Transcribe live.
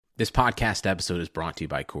This podcast episode is brought to you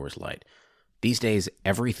by Coors Light. These days,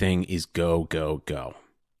 everything is go, go, go.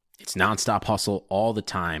 It's nonstop hustle all the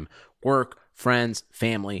time. Work, friends,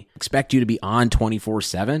 family, expect you to be on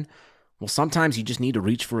 24/7. Well, sometimes you just need to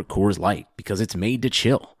reach for a Coors Light because it's made to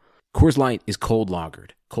chill. Coors Light is cold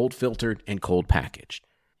lagered, cold filtered, and cold packaged.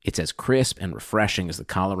 It's as crisp and refreshing as the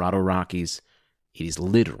Colorado Rockies. It is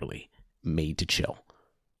literally made to chill.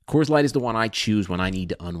 Coors Light is the one I choose when I need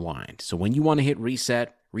to unwind. So when you want to hit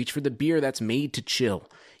reset, reach for the beer that's made to chill.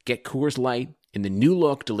 Get Coors Light in the new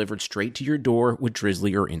look delivered straight to your door with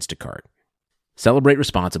Drizzly or Instacart. Celebrate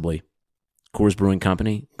responsibly. Coors Brewing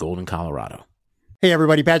Company, Golden, Colorado. Hey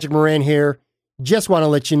everybody, Patrick Moran here. Just want to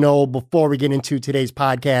let you know before we get into today's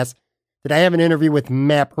podcast that I have an interview with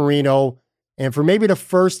Matt Parrino. And for maybe the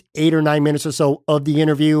first 8 or 9 minutes or so of the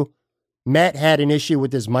interview, Matt had an issue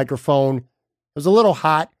with his microphone. It was a little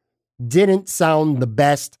hot, didn't sound the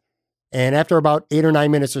best. And after about 8 or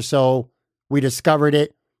 9 minutes or so, we discovered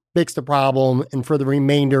it, fixed the problem, and for the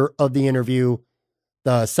remainder of the interview,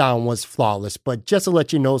 the sound was flawless. But just to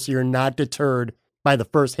let you know, so you're not deterred by the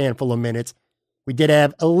first handful of minutes, we did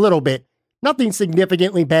have a little bit, nothing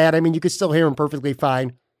significantly bad. I mean, you could still hear him perfectly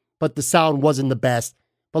fine, but the sound wasn't the best.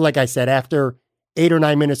 But like I said, after 8 or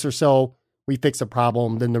 9 minutes or so, we fixed the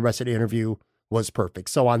problem. Then the rest of the interview was perfect.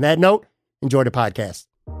 So on that note, enjoy the podcast.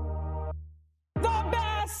 The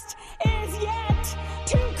best is yet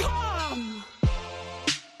to come.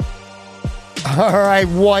 All right,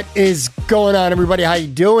 what is going on, everybody? How you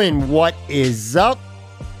doing? What is up?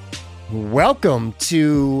 Welcome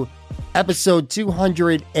to episode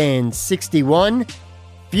 261,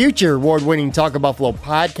 Future Award-winning Talk of Buffalo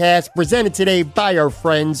podcast, presented today by our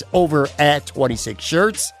friends over at 26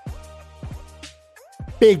 Shirts.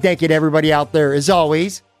 Big thank you to everybody out there, as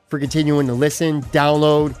always, for continuing to listen,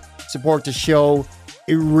 download, support the show.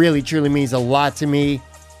 It really, truly means a lot to me.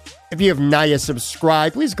 If you have not yet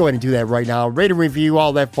subscribed, please go ahead and do that right now. Rate and review,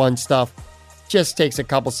 all that fun stuff. Just takes a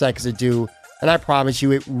couple seconds to do. And I promise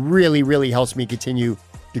you, it really, really helps me continue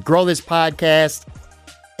to grow this podcast.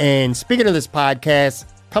 And speaking of this podcast,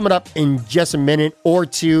 coming up in just a minute or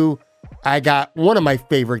two, I got one of my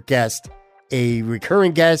favorite guests, a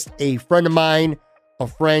recurring guest, a friend of mine, a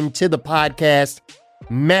friend to the podcast,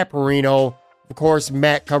 Matt Parrino. Of course,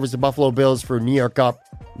 Matt covers the Buffalo Bills for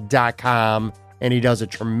NewYorkUp.com, and he does a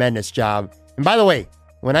tremendous job. And by the way,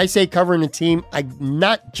 when I say covering the team, I'm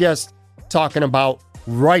not just talking about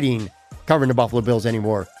writing covering the Buffalo Bills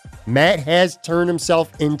anymore. Matt has turned himself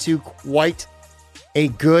into quite a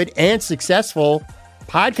good and successful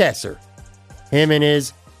podcaster. Him and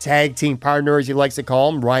his tag team partner, as he likes to call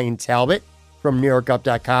him, Ryan Talbot from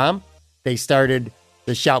NewYorkUp.com. They started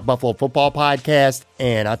the Shout Buffalo Football podcast,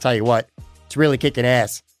 and I'll tell you what, it's really kicking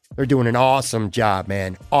ass. They're doing an awesome job,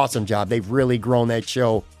 man. Awesome job. They've really grown that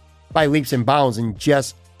show by leaps and bounds in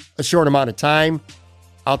just a short amount of time.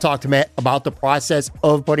 I'll talk to Matt about the process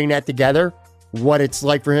of putting that together, what it's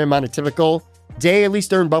like for him on a typical day, at least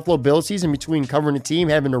during Buffalo Bills season, between covering the team,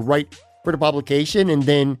 having to write for the publication, and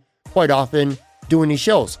then quite often doing these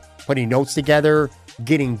shows, putting notes together,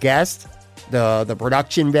 getting guests, the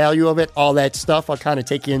production value of it, all that stuff. I'll kind of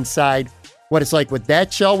take you inside what it's like with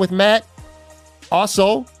that show with Matt.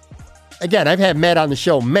 Also, again, I've had Matt on the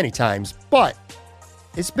show many times, but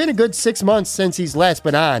it's been a good 6 months since he's last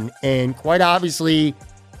been on, and quite obviously,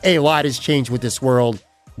 a lot has changed with this world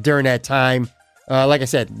during that time. Like I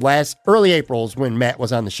said, early April is when Matt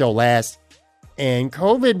was on the show last, and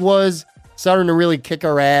COVID was starting to really kick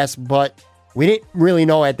our ass, but we didn't really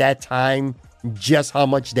know at that time just how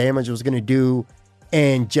much damage it was going to do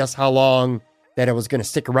and just how long that it was going to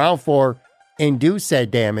stick around for and do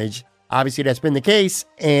said damage. Obviously, that's been the case,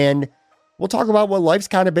 and we'll talk about what life's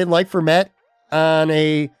kind of been like for Matt on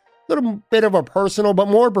a little bit of a personal but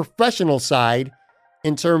more professional side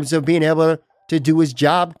in terms of being able to do his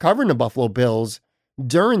job covering the Buffalo Bills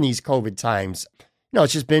during these COVID times. You know,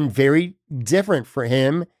 it's just been very different for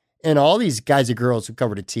him and all these guys and girls who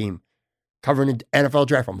cover the team. Covering the NFL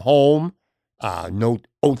draft from home, no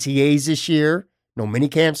OTAs this year, no mini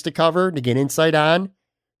camps to cover, to get insight on.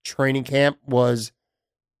 Training camp was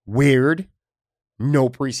weird. No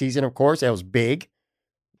preseason, of course. That was big.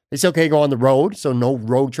 It's okay to go on the road, so no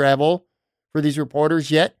road travel for these reporters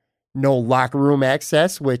yet. No locker room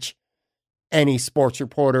access, which any sports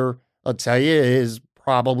reporter, I'll tell you, is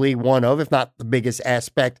probably one of, if not the biggest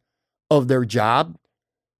aspect of their job.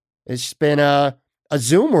 It's been a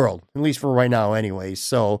Zoom world, at least for right now anyway.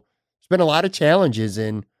 So there's been a lot of challenges,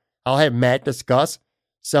 and I'll have Matt discuss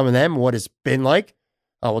some of them, what it's been like.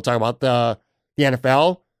 We'll talk about the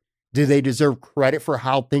NFL. Do they deserve credit for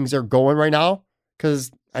how things are going right now? Because,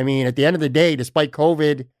 I mean, at the end of the day, despite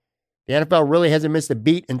COVID The NFL really hasn't missed a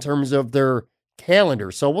beat in terms of their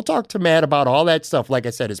calendar. So we'll talk to Matt about all that stuff. Like I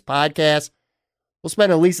said, his podcast. We'll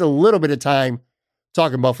spend at least a little bit of time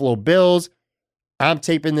talking Buffalo Bills. I'm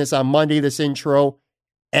taping this on Monday, this intro.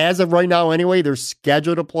 As of right now, anyway, they're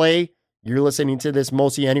scheduled to play. You're listening to this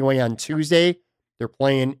mostly anyway on Tuesday. They're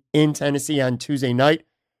playing in Tennessee on Tuesday night.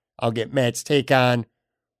 I'll get Matt's take on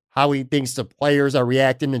how he thinks the players are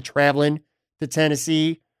reacting and traveling to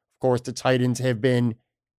Tennessee. Of course, the Titans have been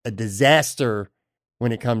a disaster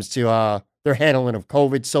when it comes to their handling of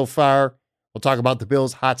COVID so far. We'll talk about the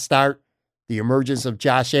Bills' hot start, the emergence of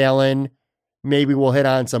Josh Allen. Maybe we'll hit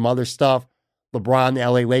on some other stuff. LeBron, the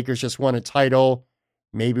LA Lakers just won a title.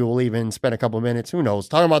 Maybe we'll even spend a couple of minutes, who knows,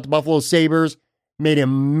 talking about the Buffalo Sabres. Made a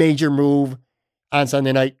major move on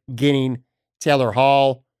Sunday night, getting Taylor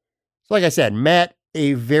Hall. So like I said, Matt,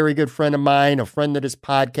 a very good friend of mine, a friend of this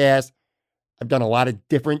podcast. I've done a lot of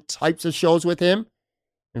different types of shows with him.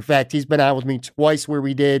 In fact, he's been on with me twice where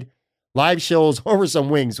we did live shows over some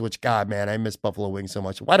wings, which, God, man, I miss Buffalo wings so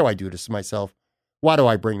much. Why do I do this to myself? Why do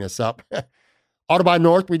I bring this up? Audubon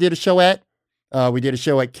North, we did a show at. We did a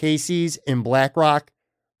show at Casey's in Black Rock.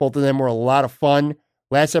 Both of them were a lot of fun.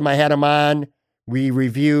 Last time I had them on, we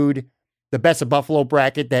reviewed the Best of Buffalo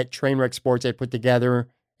bracket that Trainwreck Sports had put together,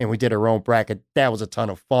 and we did our own bracket. That was a ton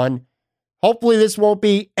of fun. Hopefully this won't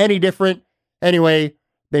be any different. Anyway,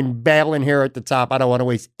 been battling here at the top. I don't want to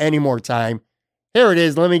waste any more time. Here it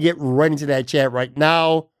is. Let me get right into that chat right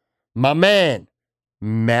now. My man,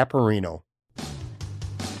 Matt Parrino.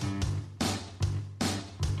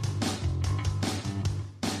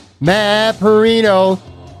 Matt Parrino.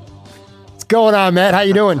 What's going on, Matt? How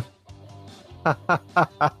you doing?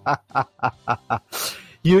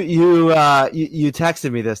 You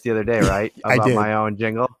texted me this the other day, right? I About did. my own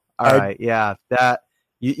jingle. All right, yeah, that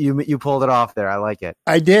you pulled it off there. I like it.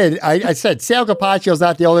 I did. I said Sal Capaccio's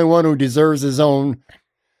not the only one who deserves his own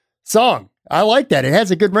song. I like that. It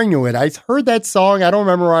has a good ring to it. I heard that song. I don't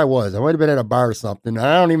remember where I was. I might have been at a bar or something.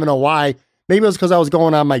 I don't even know why. Maybe it was because I was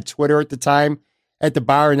going on my Twitter at the time at the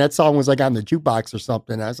bar, and that song was like on the jukebox or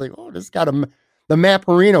something. I was like, oh, this got the Matt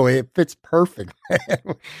Parrino. It fits perfect.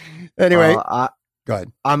 Anyway, go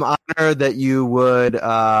ahead. I'm honored that you would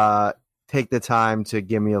take the time to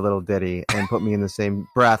give me a little ditty and put me in the same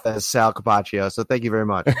breath as Sal Capaccio. So thank you very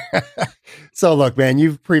much. So look, man,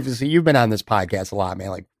 you've been on this podcast a lot, man,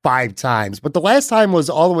 like 5 times. But the last time was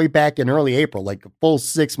all the way back in early April, like a full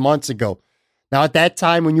 6 months ago. Now, at that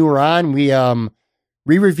time when you were on,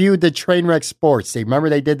 we reviewed the Trainwreck Sports. Remember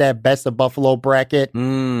they did that Best of Buffalo bracket,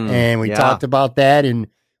 and we talked about that, and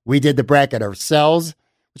we did the bracket ourselves,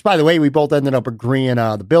 which, by the way, we both ended up agreeing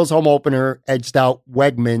the Bills home opener edged out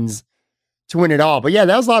Wegmans to win it all. But yeah,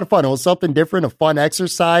 that was a lot of fun. It was something different, a fun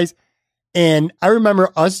exercise. And I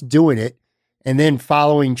remember us doing it and then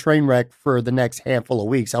following Trainwreck for the next handful of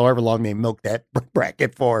weeks, however long they milked that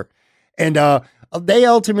bracket for. And they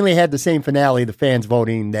ultimately had the same finale, the fans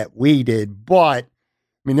voting, that we did. But, I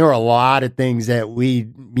mean, there were a lot of things that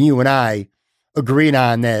you and I agreed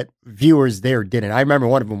on that viewers there didn't. I remember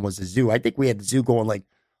one of them was the zoo. I think we had the zoo going like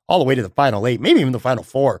all the way to the final 8, maybe even the final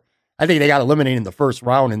 4. I think they got eliminated in the first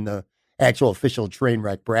round in the actual official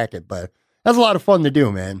Trainwreck bracket, but that's a lot of fun to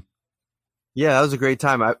do, man. Yeah, that was a great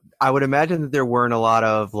time. I would imagine that there weren't a lot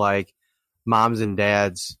of like moms and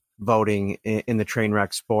dads voting in the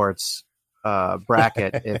Trainwreck Sports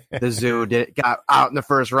bracket if the zoo got out in the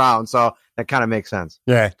first round. So that kind of makes sense.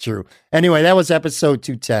 Yeah, true. Anyway, that was episode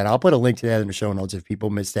 210. I'll put a link to that in the show notes if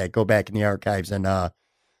people missed that. Go back in the archives and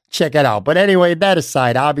check it out. But anyway, that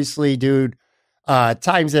aside, obviously, dude,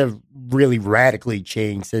 times have really radically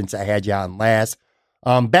changed since I had you on last.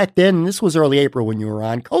 Back then, this was early April when you were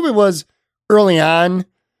on. COVID was early on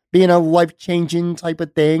being a life-changing type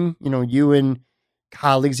of thing. You know, you and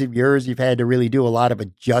colleagues of yours, you've had to really do a lot of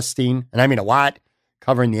adjusting. And I mean a lot,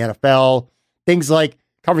 covering the NFL. Things like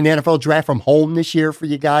covering the NFL draft from home this year for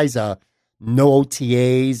you guys. No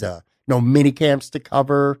OTAs, no mini camps to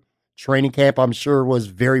cover. Training camp, I'm sure, was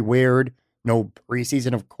very weird. No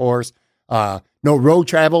preseason, of course. No road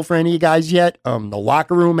travel for any of you guys yet. No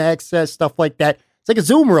locker room access, stuff like that. It's like a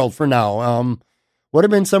Zoom world for now. What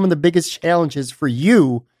have been some of the biggest challenges for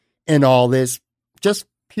you in all this, just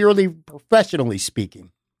purely professionally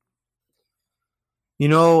speaking? You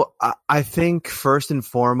know, I think first and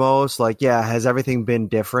foremost, like, yeah, has everything been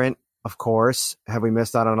different? Of course. Have we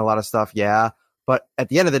missed out on a lot of stuff? Yeah. But at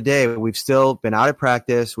the end of the day, we've still been out of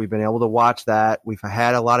practice. We've been able to watch that. We've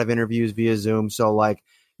had a lot of interviews via Zoom. So, like,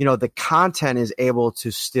 you know, the content is able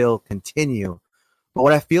to still continue. But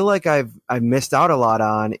what I feel like I've missed out a lot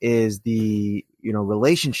on is the, you know,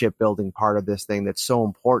 relationship building part of this thing that's so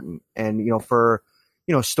important. And, you know, for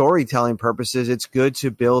storytelling purposes, it's good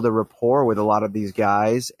to build a rapport with a lot of these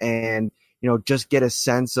guys and, just get a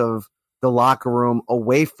sense of the locker room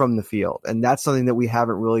away from the field. And that's something that we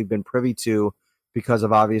haven't really been privy to because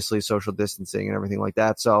of obviously social distancing and everything like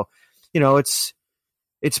that. So, it's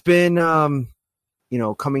been,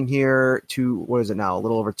 coming here to, what is it now? A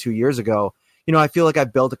little over 2 years ago. I feel like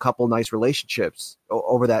I've built a couple nice relationships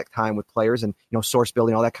over that time with players and, source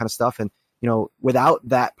building, all that kind of stuff. And, without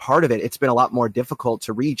that part of it, it's been a lot more difficult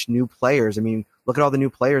to reach new players. I mean, look at all the new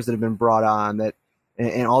players that have been brought on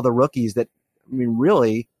and all the rookies that,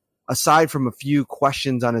 really, aside from a few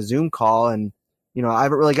questions on a Zoom call and, I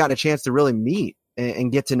haven't really gotten a chance to really meet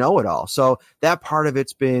and get to know it all. So that part of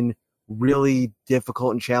it's been really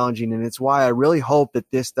difficult and challenging. And it's why I really hope that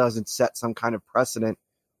this doesn't set some kind of precedent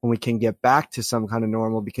when we can get back to some kind of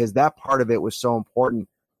normal, because that part of it was so important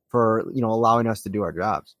for, allowing us to do our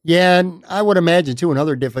jobs. Yeah, and I would imagine, too,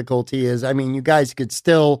 another difficulty is, you guys could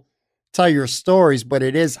still tell your stories, but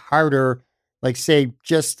it is harder, like, say,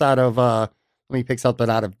 just out of, let me pick something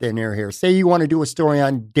out of thin air here. Say you want to do a story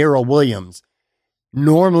on Darrell Williams.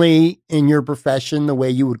 Normally, in your profession, the way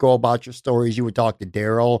you would go about your stories, you would talk to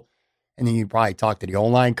Darrell, and then you'd probably talk to the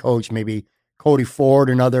O-line coach, maybe Cody Ford,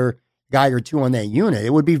 another guy or two on that unit.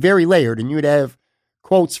 It would be very layered, and you'd have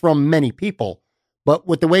quotes from many people. But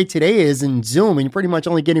with the way today is in Zoom, and you're pretty much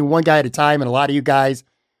only getting one guy at a time, and a lot of you guys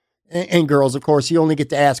and girls, of course, you only get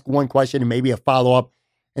to ask one question and maybe a follow-up,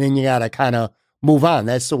 and then you got to kind of move on.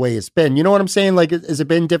 That's the way it's been. You know what I'm saying? Like, has it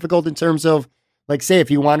been difficult in terms of, like, say,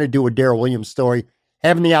 if you want to do a Darrell Williams story,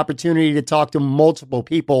 having the opportunity to talk to multiple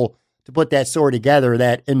people to put that story together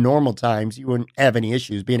that in normal times you wouldn't have any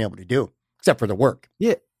issues being able to do, except for the work?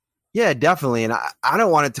 Yeah, definitely. And I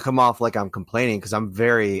don't want it to come off like I'm complaining, because I'm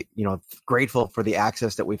very, grateful for the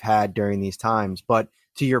access that we've had during these times. But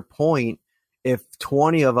to your point, if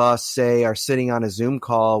 20 of us, say, are sitting on a Zoom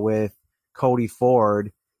call with Cody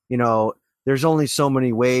Ford, there's only so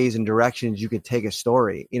many ways and directions you could take a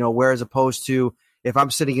story, whereas opposed to if I'm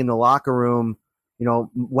sitting in the locker room,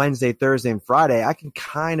 Wednesday, Thursday, and Friday, I can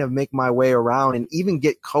kind of make my way around and even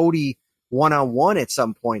get Cody one-on-one at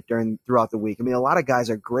some point throughout the week. A lot of guys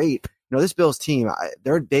are great. This Bills team,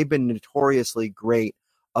 they've been notoriously great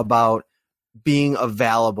about being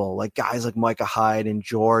available, like guys like Micah Hyde and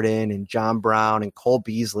Jordan and John Brown and Cole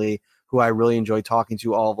Beasley, who I really enjoyed talking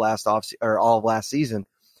to all of last season.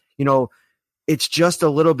 It's just a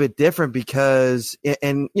little bit different because,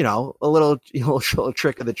 and a little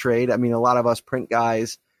trick of the trade. A lot of us print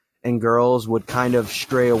guys and girls would kind of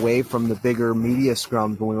stray away from the bigger media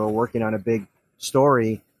scrums when we were working on a big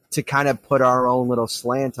story to kind of put our own little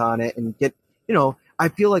slant on it and get, I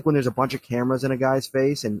feel like when there's a bunch of cameras in a guy's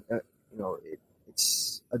face and,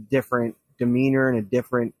 it's a different demeanor and a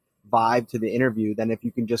different vibe to the interview than if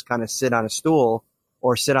you can just kind of sit on a stool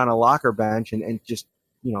or sit on a locker bench and just,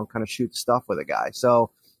 kind of shoot stuff with a guy.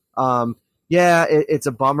 So, it's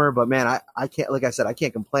a bummer, but man, I can't, like I said, I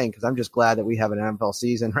can't complain because I'm just glad that we have an NFL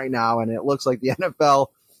season right now. And it looks like the NFL,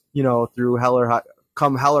 through hell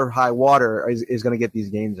or high water is going to get these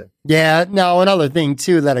games in. Yeah. Now, another thing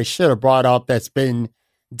too, that I should have brought up that's been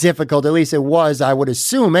difficult, at least it was, I would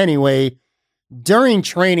assume anyway, during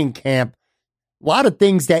training camp, a lot of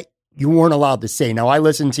things that you weren't allowed to say. Now, I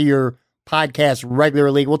listen to your podcast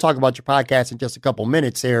regularly. We'll talk about your podcast in just a couple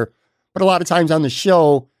minutes here. But a lot of times on the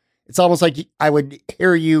show, it's almost like I would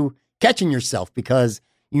hear you catching yourself because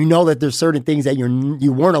you know that there's certain things that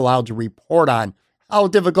you weren't allowed to report on. How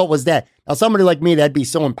difficult was that? Now, somebody like me, that'd be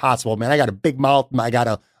so impossible, man. I got a big mouth. I got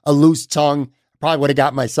a loose tongue. Probably would have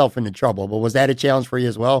got myself into trouble. But was that a challenge for you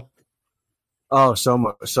as well? Oh,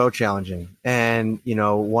 so challenging. And,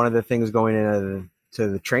 one of the things going into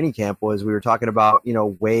the training camp was we were talking about,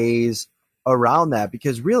 ways around that,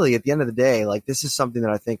 because really at the end of the day, like, this is something that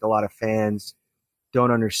I think a lot of fans don't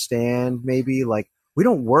understand. Maybe, like, we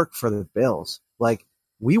don't work for the Bills. Like,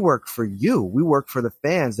 we work for you. We work for the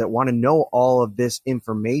fans that want to know all of this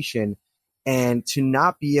information, and to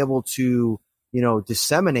not be able to,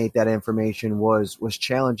 disseminate that information was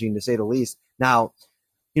challenging, to say the least. Now,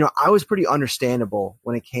 I was pretty understandable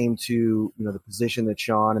when it came to, the position that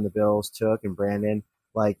Sean and the Bills took and Brandon.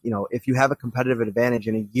 Like, if you have a competitive advantage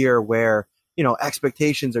in a year where,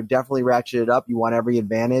 expectations are definitely ratcheted up, you want every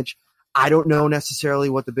advantage. I don't know necessarily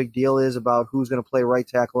what the big deal is about who's going to play right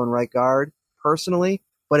tackle and right guard personally,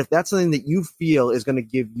 but if that's something that you feel is going to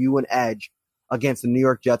give you an edge against the New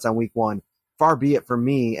York Jets on week 1, far be it for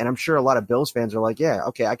me. And I'm sure a lot of Bills fans are like, yeah,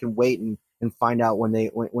 okay, I can wait and find out when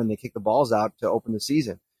they kick the balls out to open the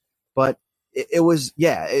season. But it was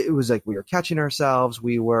like we were catching ourselves.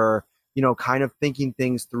 We were, kind of thinking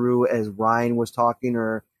things through as Ryan was talking,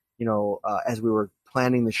 or, as we were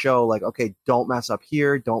planning the show, like, okay, don't mess up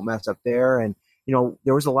here, don't mess up there. And,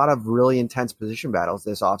 there was a lot of really intense position battles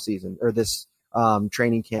this offseason or this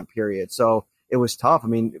training camp period. So it was tough. I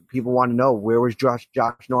mean, people want to know, where was Josh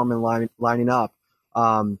Norman lining up?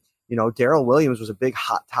 Darrell Williams was a big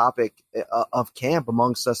hot topic of camp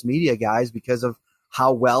amongst us media guys because of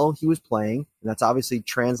how well he was playing. And that's obviously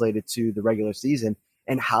translated to the regular season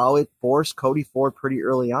and how it forced Cody Ford pretty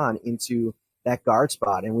early on into that guard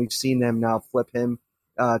spot. And we've seen them now flip him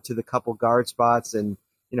to the couple guard spots. And,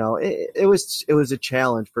 it was a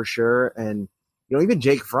challenge for sure. And, even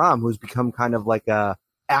Jake Fromm, who's become kind of like a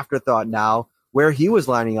afterthought now, where he was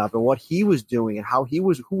lining up and what he was doing and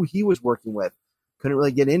who he was working with, couldn't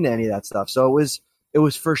really get into any of that stuff. So it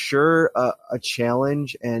was for sure a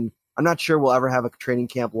challenge. And I'm not sure we'll ever have a training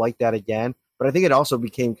camp like that again, but I think it also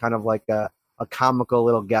became kind of like a comical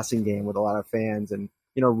little guessing game with a lot of fans and,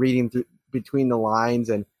 reading through between the lines.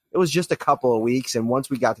 And it was just a couple of weeks. And once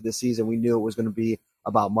we got to the season, we knew it was going to be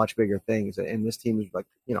about much bigger things. And this team is like,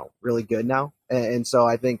 really good now. And so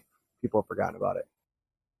I think people have forgotten about it.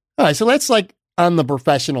 All right. So let's on the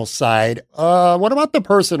professional side. What about the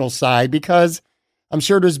personal side? Because I'm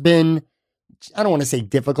sure there's been, I don't want to say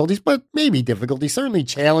difficulties, but maybe difficulties, certainly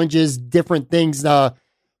challenges, different things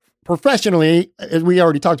professionally, as we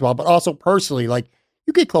already talked about, but also personally. Like,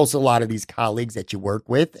 you get close to a lot of these colleagues that you work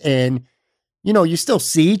with and, you still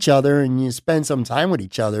see each other and you spend some time with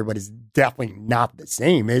each other, but it's definitely not the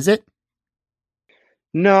same, is it?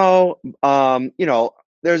 No.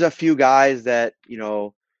 There's a few guys that,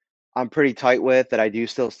 I'm pretty tight with that I do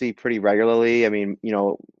still see pretty regularly. I mean,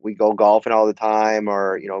 we go golfing all the time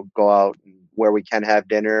or, go out where we can have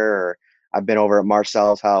dinner, or I've been over at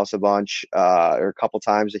Marcel's house a bunch or a couple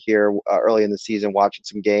times here early in the season watching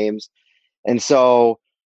some games. And so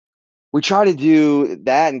we try to do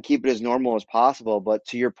that and keep it as normal as possible. But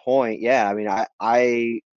to your point, yeah, I mean,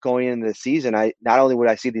 I going into the season, I not only would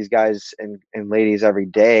I see these guys and ladies every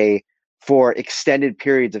day for extended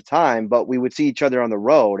periods of time, but we would see each other on the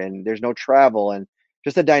road and there's no travel, and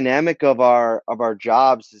just the dynamic of our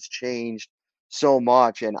jobs has changed so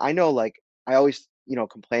much. And I know, like, I always,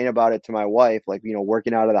 complain about it to my wife, like,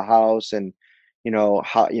 working out of the house and,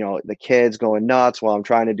 how, the kids going nuts while I'm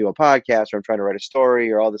trying to do a podcast or I'm trying to write a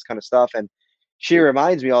story or all this kind of stuff. And she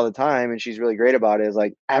reminds me all the time, and she's really great about it, is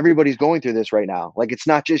like, everybody's going through this right now. Like, it's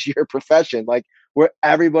not just your profession, like, where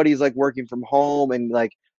everybody's like working from home and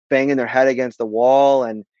like banging their head against the wall,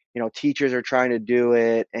 and teachers are trying to do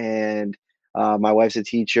it, and my wife's a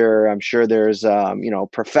teacher. I'm sure there's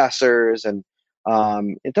professors, and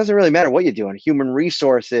it doesn't really matter what you're doing, human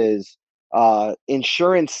resources,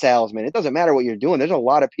 insurance salesman, it doesn't matter what you're doing. There's a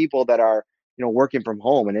lot of people that are working from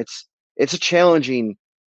home, and it's a challenging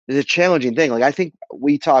thing. Like, I think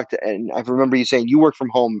we talked, and I remember you saying you work from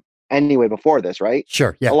home anyway before this, right?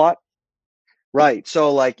 Sure. Yeah. A lot. Right.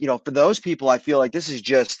 So, like, for those people, I feel like this is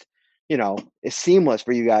just, it's seamless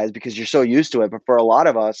for you guys because you're so used to it. But for a lot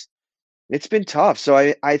of us, it's been tough.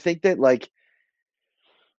 So I think that, like,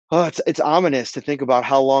 it's ominous to think about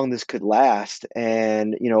how long this could last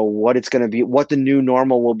and, what it's going to be, what the new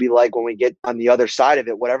normal will be like when we get on the other side of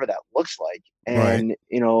it, whatever that looks like. And,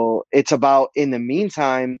 Right. It's about, in the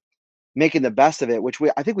meantime, making the best of it, which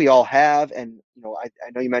I think we all have. And, I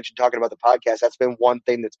know you mentioned talking about the podcast. That's been one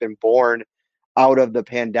thing that's been born out of the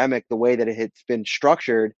pandemic, the way that it's been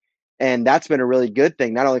structured. And that's been a really good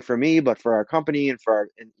thing, not only for me, but for our company and for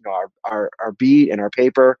our beat and our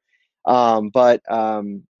paper.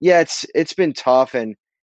 Yeah, it's been tough. And,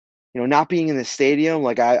 not being in the stadium,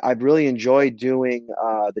 like, I've really enjoyed doing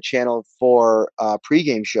the Channel 4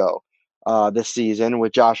 pregame show this season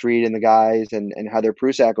with Josh Reed and the guys and Heather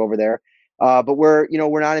Prusak over there. But we're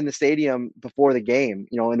not in the stadium before the game,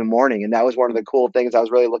 in the morning. And that was one of the cool things I was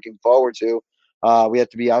really looking forward to. We have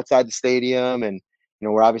to be outside the stadium, and,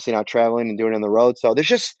 we're obviously not traveling and doing it on the road. So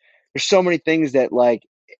there's so many things that, like,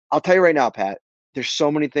 I'll tell you right now, Pat, there's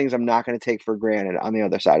so many things I'm not going to take for granted on the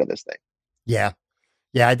other side of this thing. Yeah.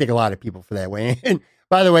 Yeah. I think a lot of people feel that way. And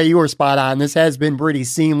by the way, you were spot on. This has been pretty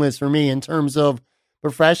seamless for me in terms of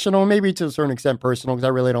professional, maybe to a certain extent personal, because I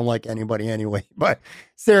really don't like anybody anyway. But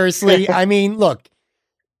seriously, I mean, look,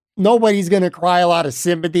 nobody's going to cry a lot of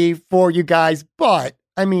sympathy for you guys. But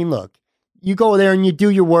I mean, look, you go there and you do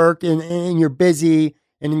your work and you're busy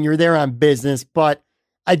and you're there on business. But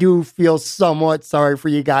I do feel somewhat sorry for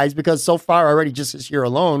you guys because so far already, just this year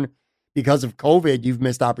alone, because of COVID, you've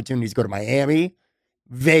missed opportunities to go to Miami,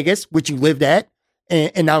 Vegas, which you lived at,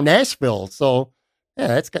 and now Nashville. So yeah,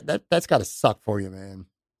 that's got to suck for you, man.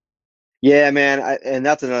 Yeah, man, and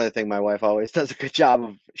that's another thing my wife always does a good job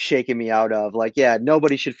of shaking me out of. Like, yeah,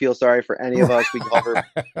 nobody should feel sorry for any of us.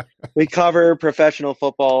 We cover professional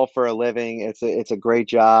football for a living. It's a great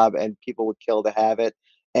job, and people would kill to have it.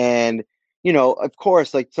 And of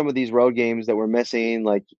course, like some of these road games that we're missing,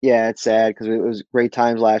 like yeah, it's sad because it was great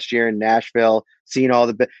times last year in Nashville, seeing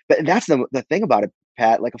all but that's the thing about it,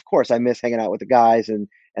 Pat. Like, of course, I miss hanging out with the guys and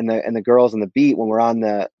the girls on the beat when we're on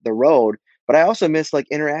the road. But I also miss like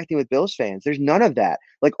interacting with Bills fans. There's none of that.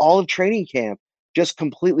 Like all of training camp just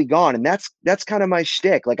completely gone, and that's kind of my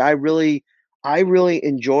shtick. Like I really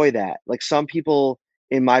enjoy that. Like some people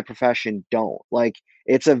in my profession don't. Like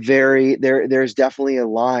it's a very there's definitely a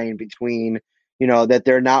line between, that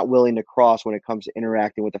they're not willing to cross when it comes to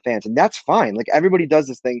interacting with the fans. And that's fine. Like everybody does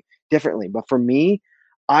this thing differently. But for me,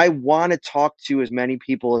 I want to talk to as many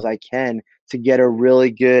people as I can to get a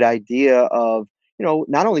really good idea of,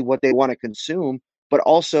 not only what they want to consume, but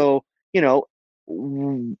also,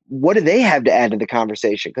 what do they have to add to the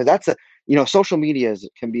conversation? Because social media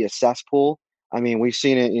can be a cesspool. I mean, we've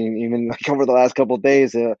seen it even like over the last couple of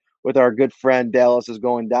days with our good friend Dallas is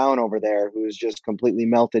going down over there, who's just completely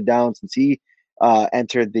melted down since he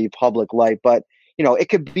entered the public light. But it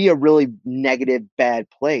could be a really negative, bad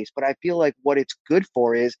place. But I feel like what it's good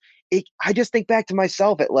for is it. I just think back to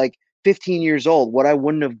myself at like 15 years old, what I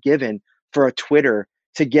wouldn't have given for a Twitter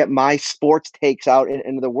to get my sports takes out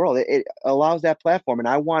into the world. It allows that platform, and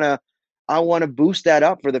I want to boost that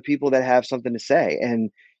up for the people that have something to say. And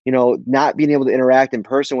not being able to interact in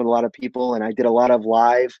person with a lot of people. And I did a lot of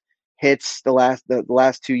live hits the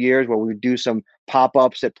last 2 years where we would do some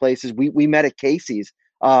pop-ups at places. We met at Casey's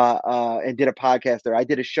and did a podcast there. I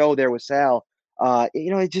did a show there with Sal.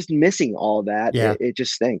 It's just missing all that. Yeah, It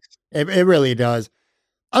just stinks. it really does.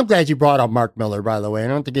 I'm glad you brought up Mark Miller, by the way. I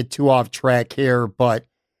don't have to get too off track here, but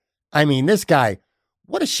I mean, this guy,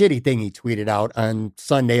 what a shitty thing he tweeted out on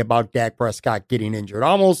Sunday about Dak Prescott getting injured.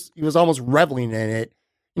 He was almost reveling in it,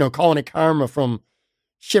 calling it karma from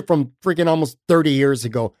shit from freaking almost 30 years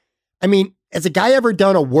ago. I mean, has a guy ever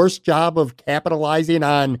done a worse job of capitalizing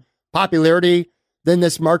on popularity than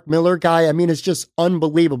this Mark Miller guy? I mean, it's just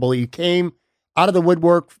unbelievable. He came out of the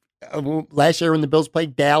woodwork last year when the Bills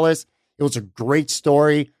played Dallas. It was a great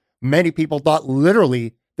story. Many people thought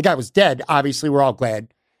literally the guy was dead. Obviously, we're all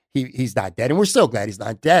glad he's not dead, and we're still glad he's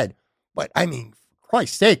not dead. But I mean, for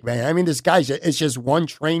Christ's sake, man. I mean, this guy's it's just one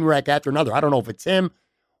train wreck after another. I don't know if it's him,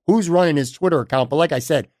 who's running his Twitter account, but like I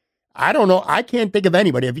said, I don't know. I can't think of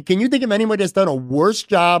anybody. Can you think of anybody that's done a worse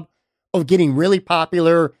job of getting really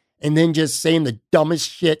popular and then just saying the dumbest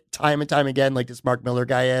shit time and time again, like this Mark Miller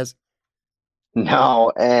guy has?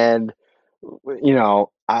 No, and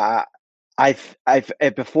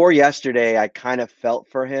before yesterday, I kind of felt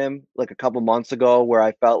for him like a couple months ago, where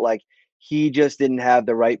I felt like he just didn't have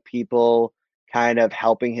the right people kind of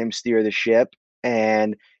helping him steer the ship.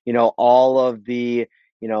 And all of the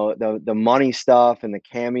money stuff and the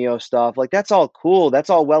cameo stuff, like that's all cool. That's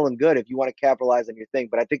all well and good if you want to capitalize on your thing.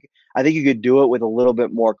 But I think you could do it with a little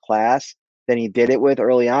bit more class than he did it with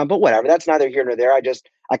early on. But whatever, that's neither here nor there.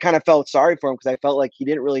 I kind of felt sorry for him because I felt like he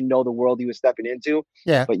didn't really know the world he was stepping into.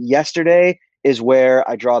 Yeah. But yesterday is where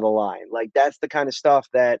I draw the line. Like that's the kind of stuff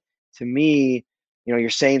that, to me, you're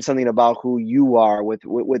saying something about who you are with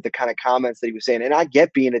the kind of comments that he was saying. And I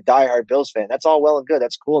get being a diehard Bills fan. That's all well and good.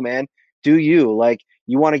 That's cool, man. Do you like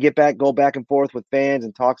you want to go back and forth with fans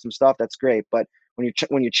and talk some stuff? That's great. But when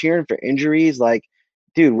you're cheering for injuries, like,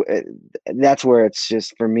 dude, that's where it's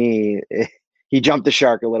just for me. He jumped the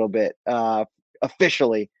shark a little bit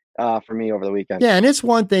officially for me over the weekend. Yeah, and it's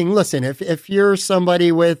one thing. Listen, if you're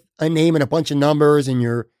somebody with a name and a bunch of numbers and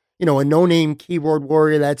you're, a no-name keyboard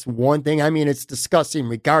warrior, that's one thing. I mean, it's disgusting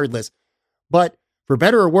regardless. But for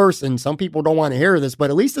better or worse, and some people don't want to hear this,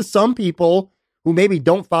 but at least to some people who maybe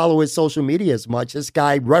don't follow his social media as much, this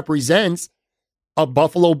guy represents a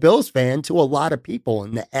Buffalo Bills fan to a lot of people.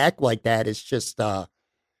 And to act like that is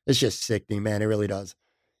it's just sickening, man. It really does.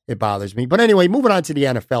 It bothers me. But anyway, moving on to the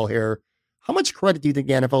NFL here. How much credit do you think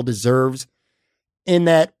the NFL deserves in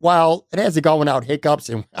that while it has the going out hiccups,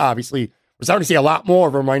 and obviously we're starting to see a lot more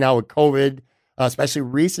of them right now with COVID, especially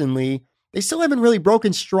recently, they still haven't really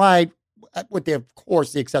broken stride with, of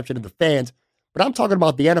course, the exception of the fans. But I'm talking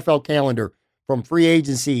about the NFL calendar from free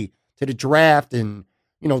agency to the draft and,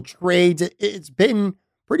 trades. It's been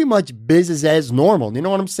pretty much business as normal. You know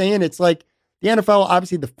what I'm saying? It's like the NFL,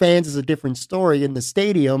 obviously the fans is a different story in the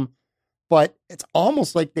stadium, but it's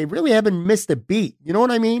almost like they really haven't missed a beat. You know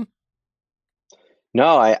what I mean?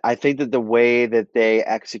 No, I think that the way that they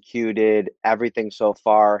executed everything so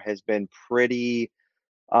far has been pretty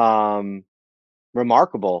um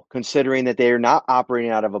remarkable considering that they are not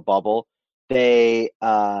operating out of a bubble.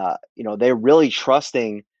 They're really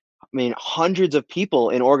trusting, I mean, hundreds of people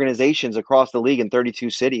in organizations across the league in 32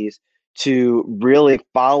 cities to really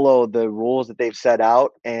follow the rules that they've set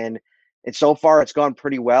out. And so far it's gone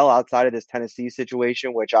pretty well outside of this Tennessee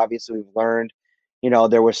situation, which obviously we've learned,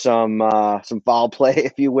 there was some foul play,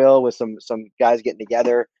 if you will, with some guys getting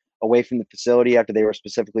together away from the facility after they were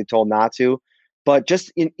specifically told not to. But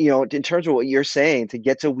just in terms of what you're saying, to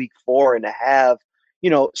get to week 4 and to have,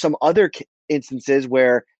 some other instances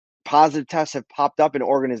where positive tests have popped up in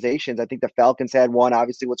organizations. I think the Falcons had one,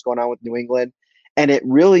 obviously what's going on with New England, and it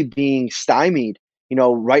really being stymied,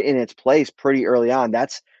 right in its place pretty early on.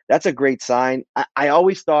 That's a great sign. I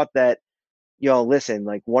always thought that, listen,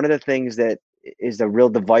 like one of the things that is the real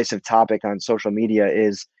divisive topic on social media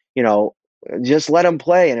is, just let them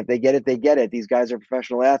play. And if they get it, they get it. These guys are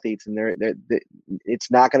professional athletes and it's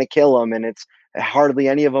not going to kill them. And it's hardly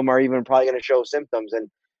any of them are even probably going to show symptoms. And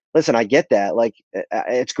listen, I get that. Like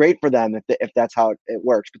it's great for them if that's how it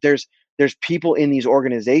works. But there's people in these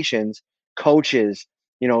organizations, coaches,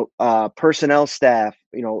 personnel staff,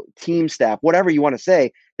 team staff, whatever you want to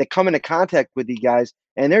say, that come into contact with these guys,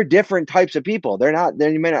 and they're different types of people.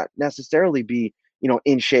 They may not necessarily be,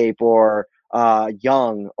 in shape or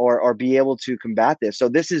young or be able to combat this. So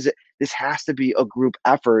this has to be a group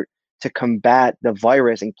effort to combat the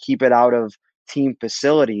virus and keep it out of team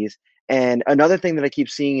facilities. And another thing that I keep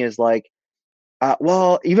seeing is like,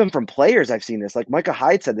 well, even from players, I've seen this. Like Micah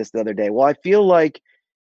Hyde said this the other day. Well, I feel like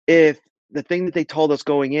if the thing that they told us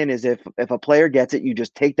going in is if a player gets it, you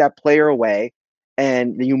just take that player away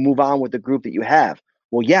and then you move on with the group that you have.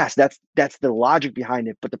 Well, yes, that's the logic behind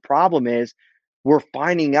it. But the problem is we're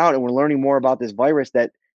finding out and we're learning more about this virus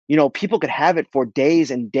that, people could have it for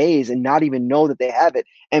days and days and not even know that they have it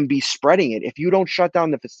and be spreading it. If you don't shut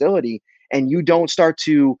down the facility and you don't start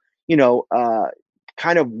to,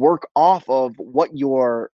 kind of work off of what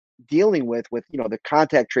you're dealing with, the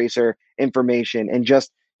contact tracer information and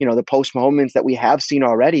just, the postponements that we have seen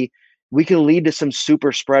already, we can lead to some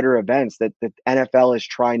super spreader events that the NFL is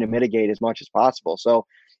trying to mitigate as much as possible. So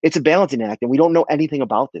it's a balancing act, and we don't know anything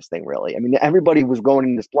about this thing really. I mean, everybody was going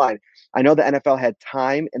in this blind. I know the NFL had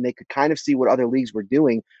time and they could kind of see what other leagues were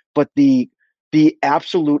doing, but the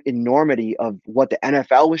absolute enormity of what the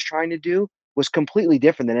NFL was trying to do was completely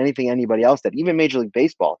different than anything anybody else did. Even Major League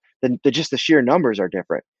Baseball, just the sheer numbers are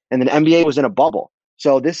different. And then NBA was in a bubble.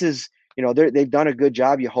 So this is, they've done a good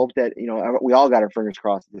job. You hope that, we all got our fingers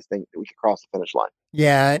crossed that this thing, that we can cross the finish line.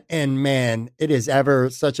 Yeah, and man, it is ever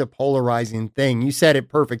such a polarizing thing. You said it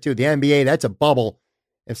perfect too. The NBA, that's a bubble.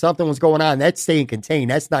 If something was going on, that's staying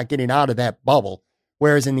contained. That's not getting out of that bubble.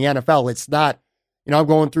 Whereas in the NFL, it's not, I'm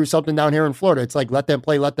going through something down here in Florida. It's like, let them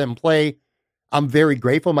play, let them play. I'm very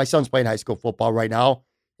grateful. My son's playing high school football right now.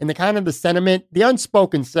 And the sentiment, the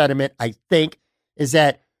unspoken sentiment, I think, is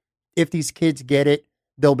that if these kids get it,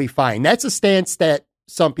 they'll be fine. That's a stance that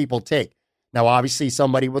some people take. Now, obviously,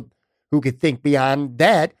 somebody who could think beyond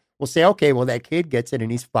that will say, okay, well, that kid gets it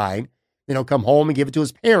and he's fine. Then he'll come home and give it to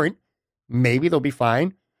his parent. Maybe they'll be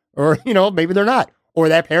fine. Or, maybe they're not. Or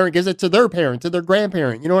that parent gives it to their parent, to their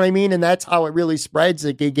grandparent. You know what I mean? And that's how it really spreads.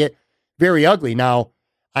 It can get very ugly. Now,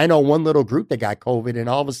 I know one little group that got COVID, and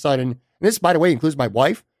all of a sudden, and this, by the way, includes my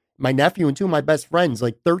wife, my nephew, and 2 of my best friends.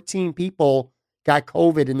 Like 13 people got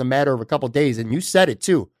COVID in the matter of a couple of days. And you said it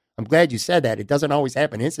too. I'm glad you said that. It doesn't always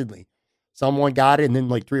happen instantly. Someone got it, and then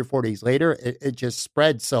like 3 or 4 days later, it just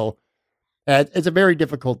spread. So it's a very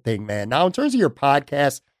difficult thing, man. Now, in terms of your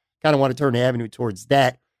podcast, kind of want to turn the avenue towards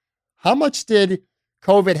that. How much did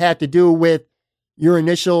COVID have to do with your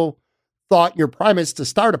initial thought, your premise to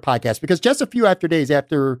start a podcast? Because just a few days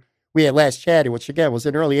after we had last chatted, which again was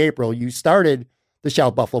in early April, you started the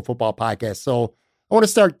Shout Buffalo Football Podcast. So I want to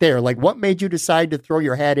start there. Like, what made you decide to throw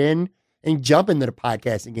your hat in and jump into the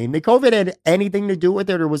podcasting game? Did COVID had anything to do with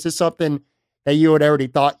it, or was this something that you had already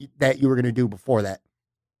thought that you were going to do before that?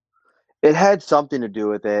 It had something to do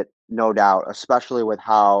with it, no doubt, especially with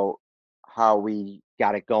how we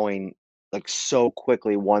got it going like so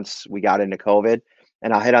quickly once we got into COVID.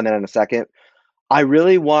 And I'll hit on that in a second. I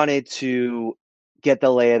really wanted to get the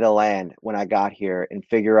lay of the land when I got here and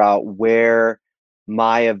figure out where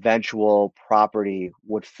my eventual property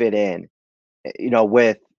would fit in,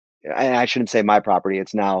 with, and I shouldn't say my property,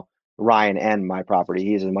 it's now Ryan and my property.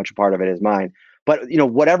 He's as much a part of it as mine. But,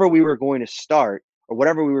 whatever we were going to start or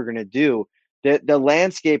whatever we were going to do, the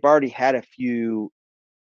landscape already had a few,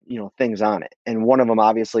 things on it. And one of them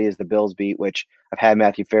obviously is the Bills beat, which I've had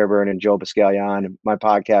Matthew Fairburn and Joe Biscaglia on my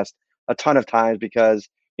podcast a ton of times because,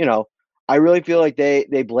 I really feel like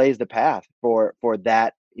they blaze the path for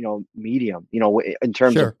that medium, in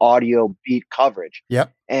terms of Sure. audio beat coverage.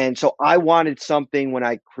 Yep. And so I wanted something, when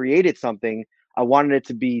I created something, I wanted it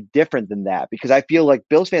to be different than that, because I feel like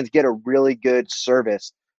Bills fans get a really good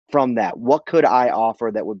service from that. What could I offer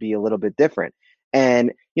that would be a little bit different?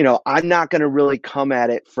 And, I'm not going to really come at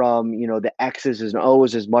it from, the X's and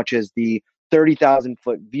O's as much as the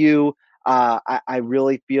 30,000-foot view. I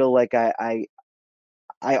really feel like I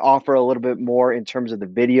offer a little bit more in terms of the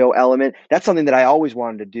video element. That's something that I always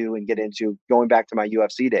wanted to do and get into, going back to my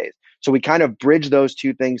UFC days. So we kind of bridge those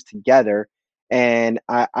two things together. And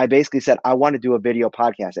I basically said, I want to do a video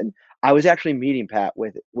podcast. And I was actually meeting, Pat,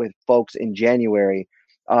 with folks in January,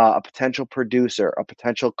 a potential producer, a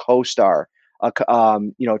potential co-star.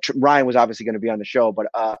 Ryan was obviously going to be on the show, but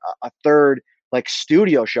a third like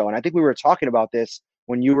studio show. And I think we were talking about this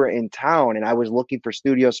when you were in town, and I was looking for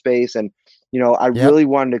studio space, and I Yep. really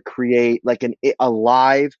wanted to create like a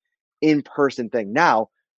live in-person thing. Now,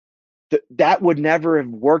 that would never have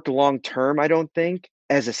worked long term, I don't think,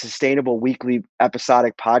 as a sustainable weekly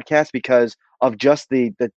episodic podcast, because of just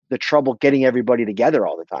the trouble getting everybody together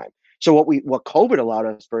all the time. So what COVID allowed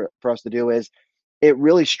us for us to do is it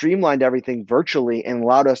really streamlined everything virtually and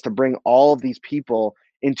allowed us to bring all of these people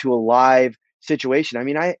into a live situation. I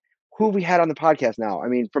mean, who have we had on the podcast now? I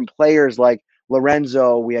mean, from players like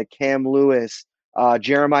Lorenzo, we had Cam Lewis,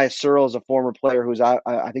 Jeremiah Searle is a former player who's I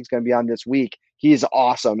think is going to be on this week. He's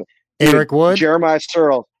awesome. Dude, Eric Wood. Jeremiah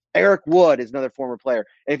Searle, Eric Wood is another former player.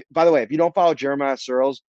 By the way, if you don't follow Jeremiah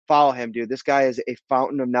Searles, follow him, dude. This guy is a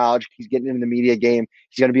fountain of knowledge. He's getting into the media game.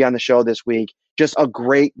 He's going to be on the show this week. Just a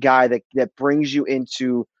great guy that brings you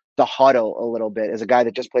into the huddle a little bit, as a guy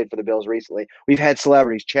that just played for the Bills recently. We've had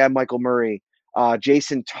celebrities, Chad Michael Murray,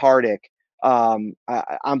 Jason Tardik. I'm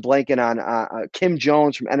blanking on Kim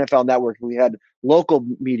Jones from NFL Network. We had local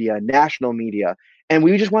media, national media, and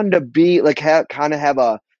we just wanted to be like kind of have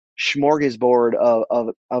a smorgasbord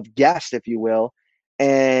of guests, if you will.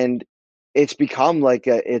 And it's become like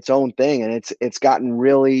its own thing, and it's gotten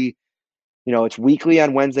really, it's weekly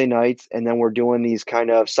on Wednesday nights, and then we're doing these kind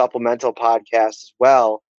of supplemental podcasts as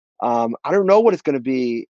well. I don't know what it's going to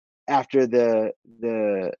be after the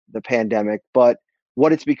pandemic, but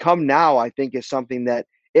what it's become now, I think, is something that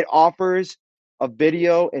it offers a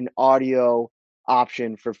video and audio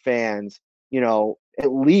option for fans,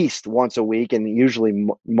 at least once a week, and usually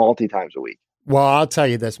multi times a week. Well, I'll tell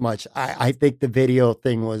you this much. I think the video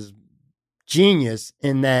thing was genius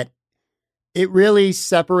in that it really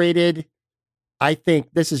separated. I think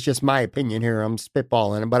this is just my opinion here. I'm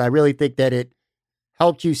spitballing, but I really think that it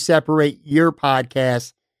helped you separate your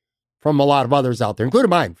podcast from a lot of others out there, including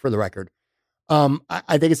mine, for the record.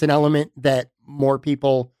 I think it's an element that more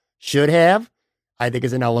people should have. I think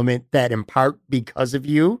it's an element that, in part because of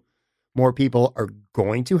you, more people are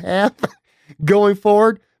going to have going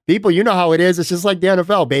forward. People, you know how it is. It's just like the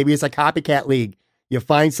NFL, baby. It's a copycat league. You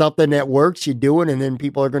find something that works, you do it, and then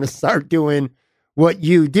people are going to start doing what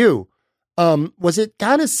you do. Was it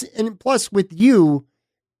kind of, and plus with you,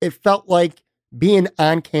 it felt like being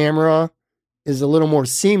on camera is a little more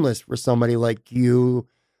seamless for somebody like you.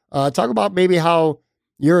 Talk about maybe how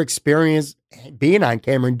your experience being on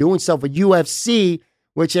camera and doing stuff with UFC,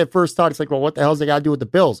 which at first thought it's like, well, what the hell's they got to do with the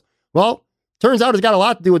Bills? Well, turns out it's got a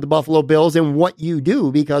lot to do with the Buffalo Bills and what you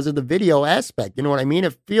do because of the video aspect. You know what I mean?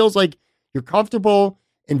 It feels like you're comfortable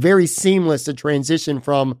and very seamless to transition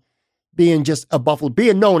from being just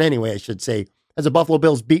being known anyway, I should say, as a Buffalo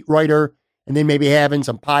Bills beat writer, and then maybe having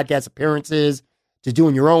some podcast appearances to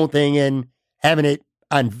doing your own thing and having it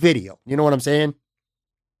on video. You know what I'm saying?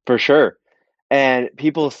 For sure. And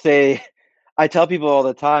I tell people all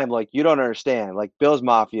the time, like, you don't understand, like Bills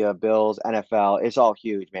Mafia, Bills, NFL, it's all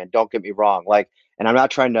huge, man. Don't get me wrong. Like, and I'm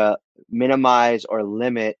not trying to minimize or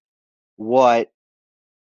limit what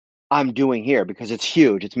I'm doing here, because it's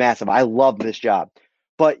huge. It's massive. I love this job.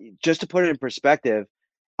 But just to put it in perspective,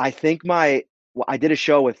 I think I did a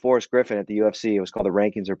show with Forrest Griffin at the UFC. It was called the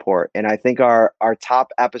Rankings Report. And I think our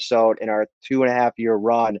top episode in our 2.5-year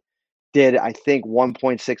run did, I think,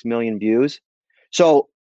 1.6 million views. So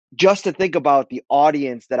just to think about the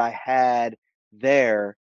audience that I had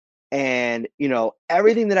there, and,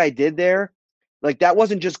 everything that I did there, like, that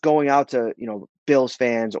wasn't just going out to, Bills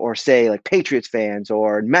fans, or say like Patriots fans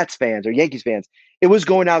or Mets fans or Yankees fans. It was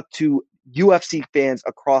going out to UFC fans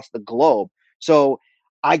across the globe. So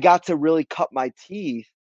I got to really cut my teeth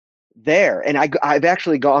there. And I've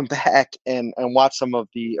actually gone back and watched some of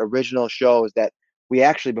the original shows that we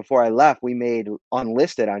actually, before I left, we made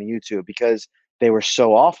unlisted on YouTube because they were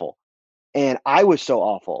so awful. And I was so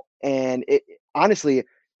awful. And it honestly,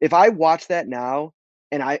 if I watch that now,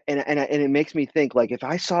 and it makes me think, like, if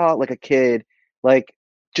I saw like a kid like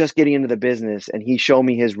just getting into the business and he showed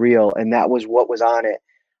me his reel and that was what was on it,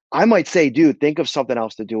 I might say, dude, think of something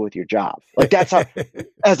else to do with your job. Like that's how,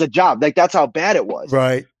 as a job, like that's how bad it was.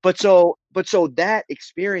 Right. But so that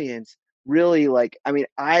experience really, like, I mean,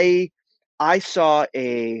 I saw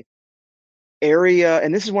a area,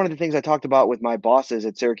 and this is one of the things I talked about with my bosses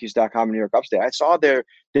at Syracuse.com in New York Upstate. I saw there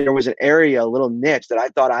was an area, a little niche that I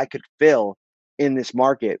thought I could fill in this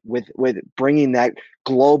market with bringing that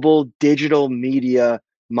global digital media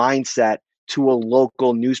mindset to a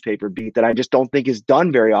local newspaper beat that I just don't think is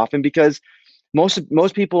done very often because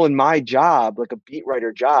most people in my job, like a beat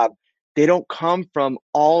writer job, they don't come from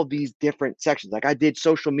all these different sections. Like I did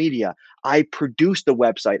social media, I produced the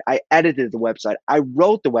website, I edited the website, I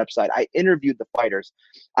wrote the website, I interviewed the fighters,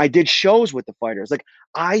 I did shows with the fighters. Like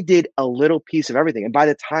I did a little piece of everything. And by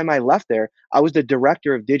the time I left there, I was the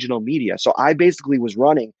director of digital media. So I basically was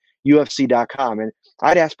running UFC.com, and I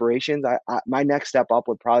had aspirations. My next step up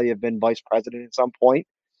would probably have been vice president at some point,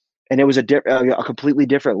 and it was a completely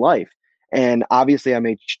different life. And obviously, I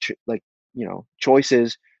made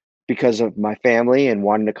choices because of my family and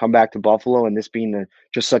wanting to come back to Buffalo, and this being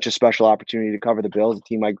just such a special opportunity to cover the Bills, a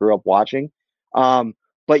team I grew up watching.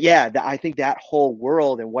 But yeah, I think that whole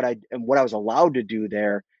world and what I was allowed to do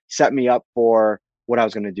there set me up for what I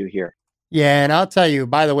was going to do here. Yeah, and I'll tell you,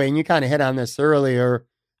 by the way, and you kind of hit on this earlier,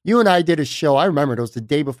 you and I did a show. I remember it was the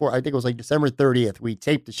day before, I think it was like December 30th. We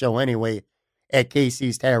taped the show anyway at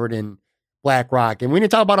Casey's Tavern in Black Rock. And we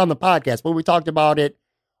didn't talk about it on the podcast, but we talked about it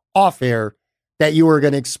off air that you were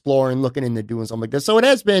going to explore and looking into doing something like this. So it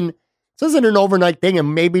has been, this isn't an overnight thing.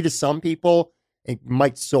 And maybe to some people, it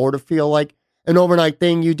might sort of feel like an overnight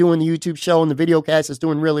thing. You doing the YouTube show and the video cast is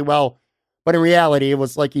doing really well. But in reality, it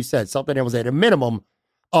was, like you said, something that was at a minimum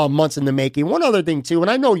months in the making. One other thing too, and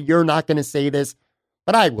I know you're not going to say this,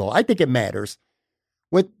 but I will. I think it matters.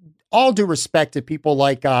 With all due respect to people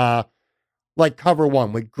like Cover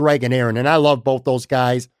One with Greg and Aaron, and I love both those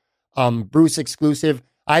guys. Bruce exclusive.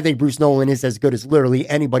 I think Bruce Nolan is as good as literally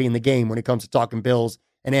anybody in the game when it comes to talking Bills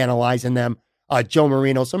and analyzing them. Joe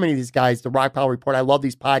Marino, so many of these guys, the Rock Pile Report. I love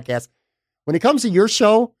these podcasts. When it comes to your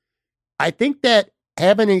show, I think that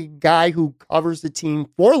having a guy who covers the team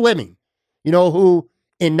for a living, who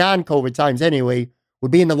in non-COVID times anyway,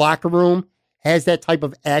 would be in the locker room, has that type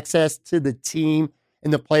of access to the team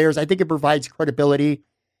and the players. I think it provides credibility,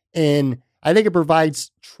 and I think it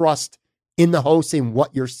provides trust in the host and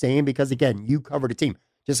what you're saying, because again, you cover the team,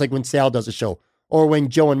 just like when Sal does a show or when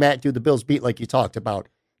Joe and Matt do the Bills beat, like you talked about.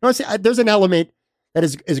 There's an element that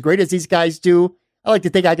is as great as these guys do. I like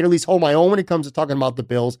to think I can at least hold my own when it comes to talking about the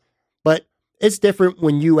Bills, but it's different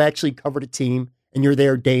when you actually cover the team and you're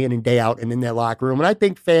there day in and day out and in that locker room. And I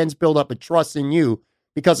think fans build up a trust in you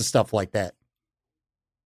because of stuff like that.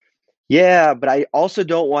 Yeah, but I also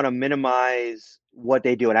don't want to minimize what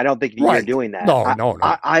they do, and I don't think you're doing that. No.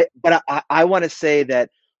 I want to say that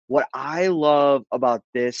what I love about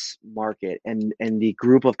this market and the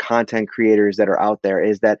group of content creators that are out there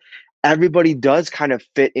is that everybody does kind of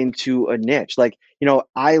fit into a niche. Like,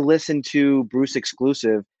 I listen to Bruce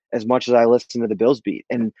exclusive as much as I listen to the Bills beat,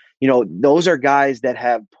 and those are guys that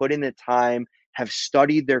have put in the time, have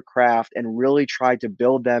studied their craft, and really tried to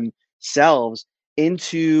build themselves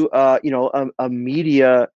into a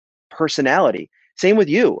media personality. Same with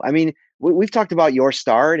you. I mean, we've talked about your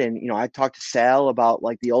start, and I talked to Sal about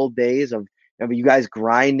like the old days of you guys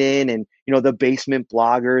grinding, and the basement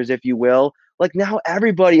bloggers, if you will. Like now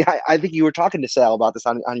everybody, I think you were talking to Sal about this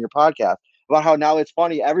on your podcast, about how now it's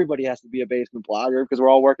funny, everybody has to be a basement blogger because we're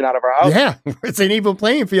all working out of our house. Yeah, it's an even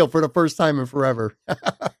playing field for the first time in forever.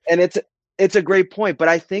 And it's a great point, but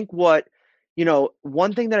I think one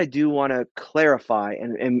thing that I do want to clarify,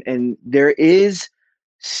 and there is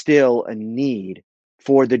still a need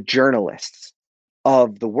for the journalists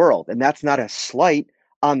of the world, and that's not a slight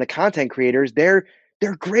on the content creators. They're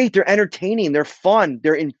great, they're entertaining, they're fun,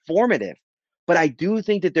 they're informative, but I do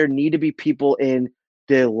think that there need to be people in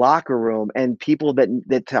the locker room and people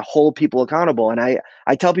that to hold people accountable. And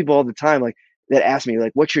I tell people all the time, like, that ask me,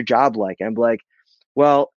 like, what's your job like? And I'm like,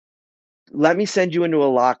 well, let me send you into a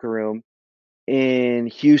locker room in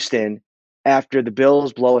Houston after the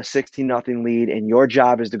Bills blow a 16-0 lead, and your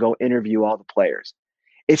job is to go interview all the players.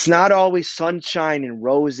 It's not always sunshine and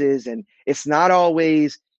roses, and it's not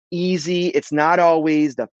always easy. It's not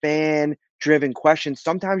always the fan-driven questions.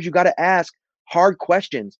 Sometimes you got to ask hard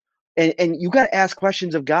questions, and you got to ask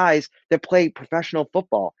questions of guys that play professional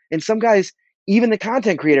football. And some guys, even the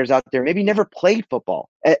content creators out there, maybe never played football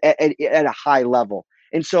at a high level.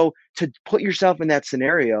 And so to put yourself in that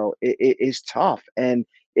scenario is tough, and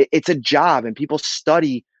it's a job, and people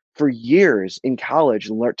study for years in college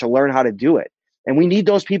to learn how to do it. And we need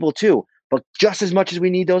those people too. But just as much as we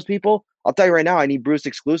need those people, I'll tell you right now, I need Bruce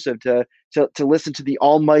exclusive to listen to the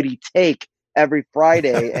almighty take every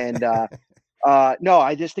Friday. And no,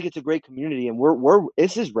 I just think it's a great community, and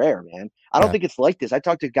this is rare, man. I don't Yeah. think it's like this. I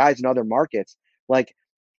talk to guys in other markets, like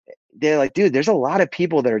they're like, dude, there's a lot of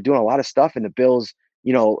people that are doing a lot of stuff in the Bills,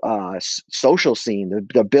 social scene,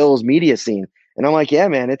 the Bills media scene. And I'm like, yeah,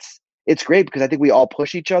 man, it's great because I think we all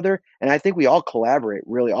push each other, and I think we all collaborate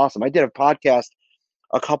really awesome. I did a podcast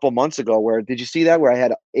a couple months ago where, did you see that, where I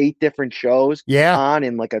had 8 different shows Yeah. on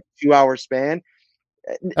in like a 2-hour span?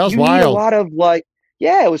 That was You need a wild. lot of like,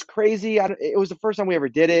 yeah, it was crazy. It was the first time we ever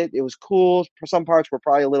did it. It was cool. Some parts were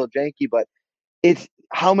probably a little janky, but it's,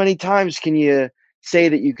 how many times can you say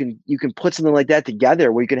that you can put something like that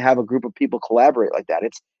together where you can have a group of people collaborate like that?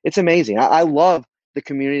 It's amazing. I love the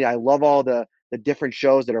community. I love all the different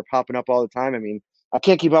shows that are popping up all the time. I mean, I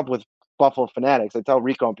can't keep up with Buffalo Fanatics. I tell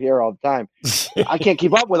Rico and Pierre all the time, I can't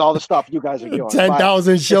keep up with all the stuff you guys are doing.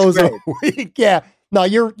 10,000 It's shows a great. week. Yeah. No,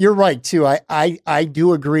 you're right too. I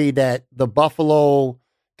do agree that the Buffalo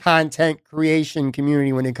content creation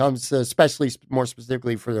community, when it comes to, especially more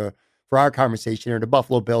specifically for our conversation, or the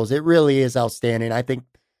Buffalo Bills, it really is outstanding. I think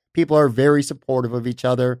people are very supportive of each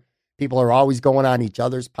other. People are always going on each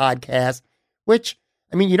other's podcasts, which,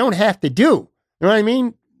 I mean, you don't have to do. You know what I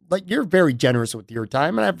mean? Like, you're very generous with your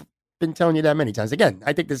time, and I've been telling you that many times. Again,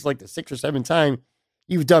 I think this is like the 6th or 7th time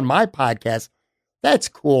you've done my podcast. That's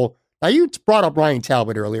cool. Now, you brought up Ryan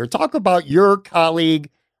Talbot earlier. Talk about your colleague,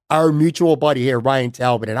 our mutual buddy here, Ryan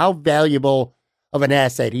Talbot, and how valuable of an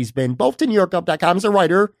asset he's been, both to NewYorkUp.com as a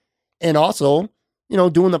writer and also,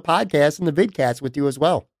 doing the podcast and the vidcast with you as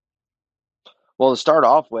well. Well, to start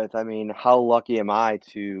off with, I mean, how lucky am I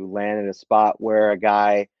to land in a spot where a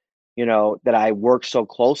guy, that I work so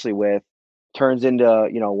closely with turns into,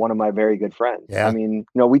 one of my very good friends. Yeah. I mean,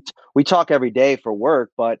 we talk every day for work,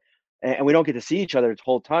 but and we don't get to see each other a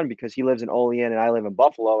whole ton because he lives in Olean and I live in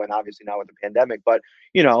Buffalo, and obviously now with the pandemic. But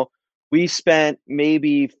we spent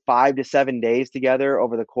maybe 5 to 7 days together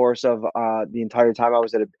over the course of the entire time I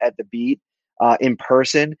was at the beat in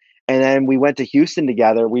person. And then we went to Houston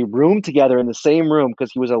together. We roomed together in the same room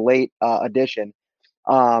because he was a late addition.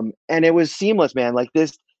 And it was seamless, man. Like,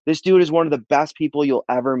 this dude is one of the best people you'll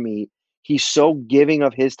ever meet. He's so giving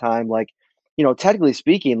of his time. Like, technically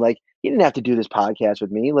speaking, like, he didn't have to do this podcast with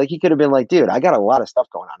me. Like, he could have been like, dude, I got a lot of stuff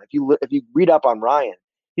going on. If you read up on Ryan,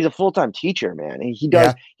 he's a full-time teacher, man. And he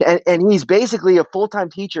does, and he's basically a full-time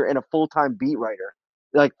teacher and a full-time beat writer,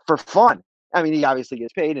 like, for fun. I mean, he obviously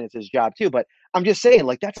gets paid and it's his job too, but I'm just saying,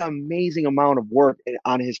 like, that's an amazing amount of work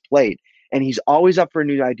on his plate. And he's always up for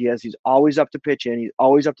new ideas. He's always up to pitch in. He's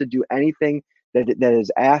always up to do anything that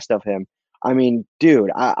is asked of him. I mean, dude,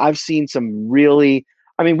 I've seen some really,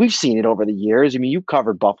 I mean, we've seen it over the years. I mean, you've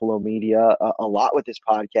covered Buffalo media a lot with this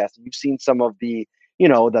podcast. And you've seen some of the,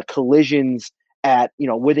 the collisions at,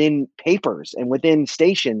 within papers and within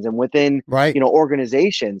stations and within, Right.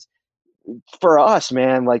 Organizations. For us,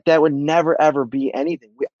 man, like, that would never, ever be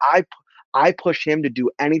anything. I push him to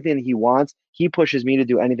do anything he wants. He pushes me to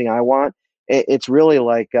do anything I want. It's really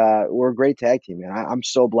like we're a great tag team, man. I'm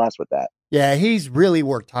so blessed with that. Yeah, he's really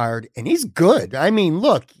worked hard, and he's good. I mean,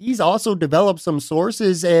 look, he's also developed some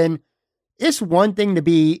sources, and it's one thing to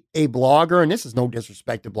be a blogger, and this is no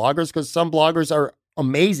disrespect to bloggers, because some bloggers are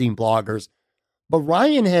amazing bloggers, but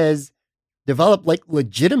Ryan has developed like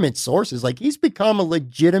legitimate sources. Like, he's become a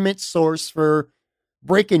legitimate source for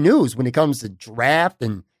breaking news when it comes to draft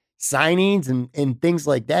and signings and things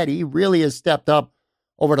like that. He really has stepped up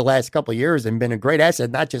over the last couple of years and been a great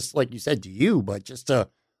asset, not just, like you said, to you, but just to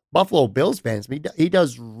Buffalo Bills fans. I mean, he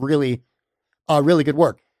does really good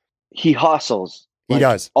work. He hustles. He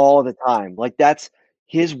does all the time. Like, that's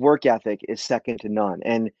his work ethic is second to none.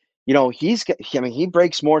 And he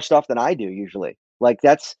breaks more stuff than I do usually. Like,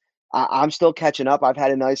 I'm still catching up. I've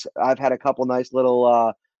had a couple nice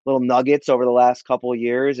little nuggets over the last couple of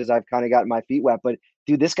years as I've kind of gotten my feet wet. But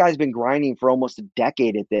dude, this guy's been grinding for almost a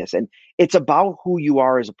decade at this, and it's about who you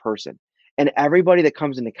are as a person. And everybody that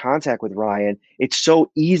comes into contact with Ryan, it's so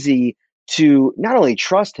easy to not only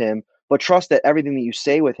trust him, but trust that everything that you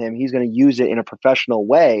say with him, he's going to use it in a professional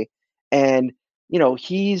way. And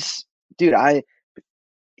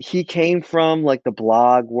he came from like the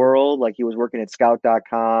blog world. Like, he was working at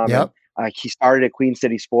scout.com. Yep. And, he started at Queen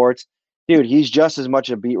City Sports. Dude, he's just as much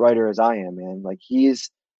a beat writer as I am, man. Like,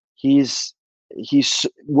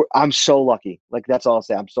 I'm so lucky. Like, that's all I'll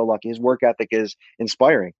say. I'm so lucky. His work ethic is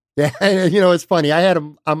inspiring. Yeah. It's funny. I had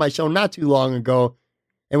him on my show not too long ago,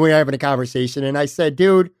 and we were having a conversation, and I said,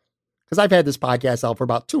 dude, because I've had this podcast out for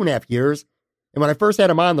about 2.5 years. And when I first had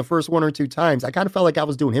him on the first 1 or 2 times, I kind of felt like I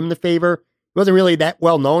was doing him the favor wasn't really that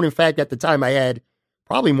well known. In fact, at the time, I had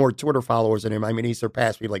probably more Twitter followers than him. I mean, he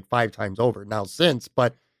surpassed me like 5 times over now since.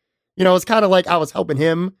 But, it's kind of like I was helping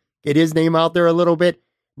him get his name out there a little bit.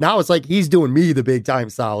 Now it's like he's doing me the big time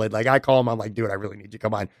solid. Like I call him, I'm like, dude, I really need you to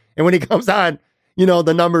come on. And when he comes on,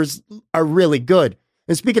 the numbers are really good.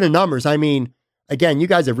 And speaking of numbers, I mean, again, you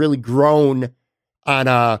guys have really grown on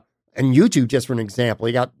YouTube, just for an example.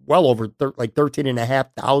 You got well over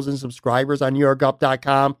 13,500 subscribers on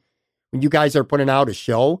NewYorkUp.com. When you guys are putting out a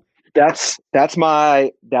show. That's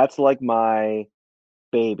like my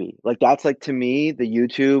baby. Like that's like, to me, the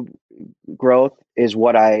YouTube growth is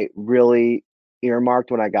what I really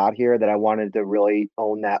earmarked when I got here, that I wanted to really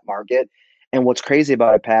own that market. And what's crazy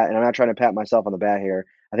about it, Pat, and I'm not trying to pat myself on the back here,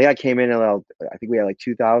 I think I came in at, I think we had like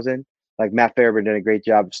 2,000. Like Matt Fairburn did a great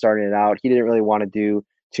job of starting it out. He didn't really want to do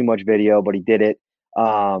too much video, but he did it,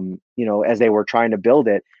 as they were trying to build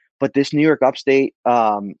it. But this New York Upstate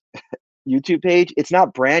YouTube page, it's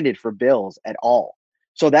not branded for Bills at all.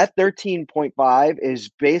 So that 13.5 is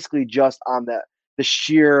basically just on the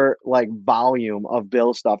sheer like volume of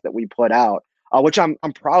Bill stuff that we put out, which I'm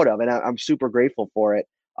proud of, and I'm super grateful for it.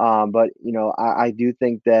 But I do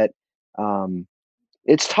think that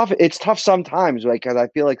it's tough. It's tough sometimes, like, because I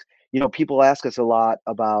feel like people ask us a lot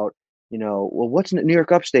about well, what's New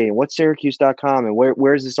York Upstate and what's Syracuse.com and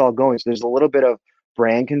where's this all going? So there's a little bit of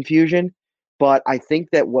brand confusion, but I think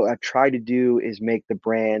that what I try to do is make the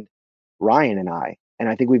brand Ryan and I. And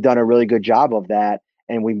I think we've done a really good job of that.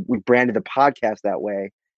 And we branded the podcast that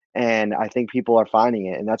way. And I think people are finding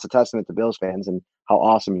it. And that's a testament to Bills fans and how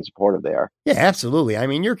awesome and supportive they are. Yeah, absolutely. I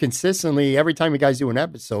mean, you're consistently, every time you guys do an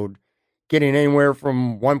episode, getting anywhere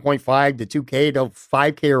from 1.5 to 2K to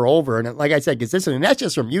 5K or over. And like I said, consistently, and that's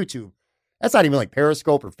just from YouTube. That's not even like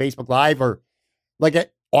Periscope or Facebook Live or like an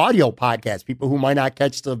audio podcast. People who might not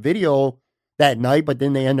catch the video that night, but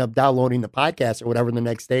then they end up downloading the podcast or whatever the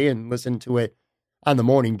next day and listen to it on the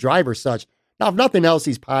morning drive or such. Now, if nothing else,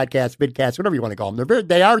 these podcasts, vidcasts, whatever you want to call them,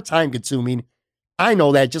 they are time consuming. I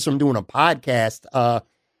know that just from doing a podcast.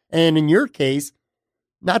 And in your case,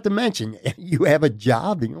 not to mention, you have a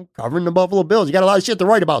job, covering the Buffalo Bills. You got a lot of shit to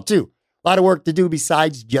write about too. A lot of work to do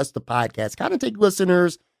besides just the podcast. Kind of take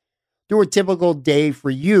listeners through a typical day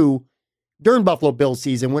for you during Buffalo Bills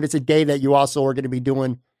season, when it's a day that you also are going to be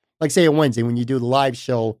doing, like say a Wednesday when you do the live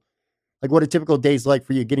show, like what a typical day is like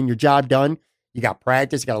for you, getting your job done. You got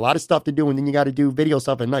practice, you got a lot of stuff to do, and then you got to do video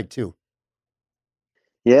stuff at night too.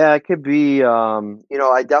 Yeah, it could be,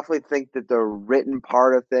 I definitely think that the written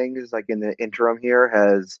part of things, like in the interim here,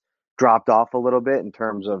 has dropped off a little bit in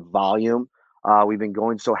terms of volume. We've been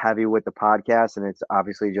going so heavy with the podcast, and it's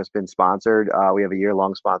obviously just been sponsored. We have a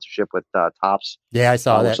year-long sponsorship with Tops. Yeah, I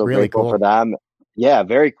saw that. So really grateful cool for them. Yeah,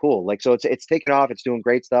 very cool. Like, so it's taken off. It's doing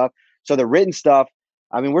great stuff. So the written stuff,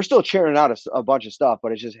 I mean, we're still churning out a bunch of stuff,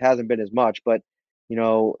 but it just hasn't been as much. But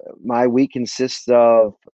my week consists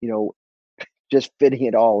of just fitting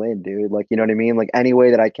it all in, dude. Like, you know what I mean? Like any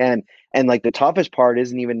way that I can. And like the toughest part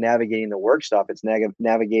isn't even navigating the work stuff. It's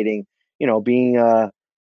navigating, being a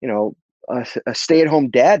stay-at-home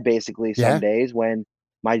dad basically some days when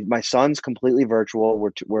my son's completely virtual.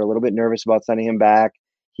 We're a little bit nervous about sending him back.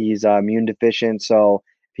 He's immune deficient, so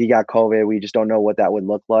if he got COVID, we just don't know what that would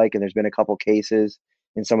look like. And there's been a couple cases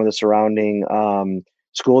in some of the surrounding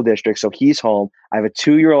school districts, so he's home. I have a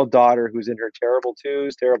 2-year-old daughter who's in her terrible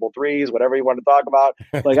twos, terrible threes, whatever you want to talk about.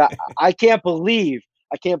 Like I can't believe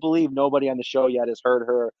nobody on the show yet has heard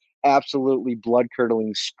her absolutely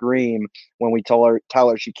blood-curdling scream when we tell her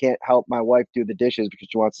she can't help my wife do the dishes because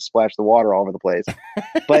she wants to splash the water all over the place.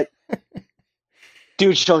 But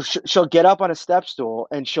dude, she'll get up on a step stool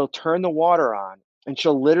and she'll turn the water on, and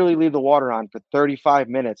she'll literally leave the water on for 35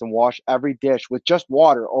 minutes and wash every dish with just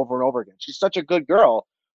water over and over again. She's such a good girl,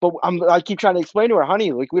 but I keep trying to explain to her,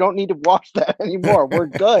 honey, like we don't need to wash that anymore. We're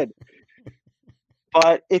good.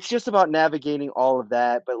 But it's just about navigating all of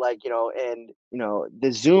that. But like,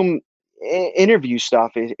 the Zoom interview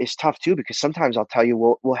stuff is tough too, because sometimes I'll tell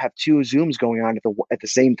you, we'll have 2 Zooms going on at the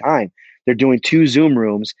same time. They're doing 2 Zoom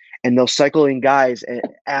rooms and they'll cycle in guys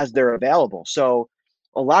as they're available. So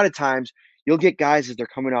a lot of times you'll get guys as they're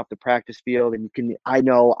coming off the practice field, and I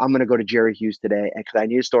know I'm going to go to Jerry Hughes today, and because I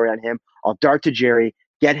need a story on him, I'll dart to Jerry,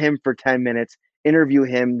 get him for 10 minutes, interview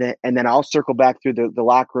him, and then I'll circle back through the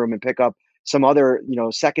locker room and pick up some other,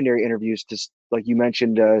 secondary interviews to, like you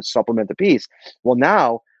mentioned, supplement the piece. Well,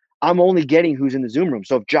 now I'm only getting who's in the Zoom room.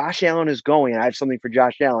 So if Josh Allen is going, and I have something for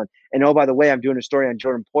Josh Allen, and oh, by the way, I'm doing a story on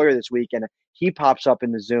Jordan Poyer this week, and he pops up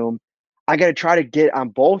in the Zoom, I got to try to get on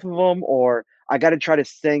both of them, or I got to try to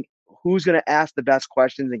think who's going to ask the best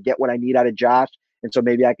questions and get what I need out of Josh. And so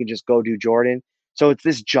maybe I can just go do Jordan. So it's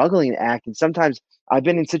this juggling act. And sometimes I've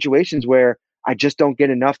been in situations where I just don't get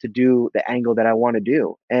enough to do the angle that I want to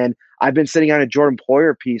do. And I've been sitting on a Jordan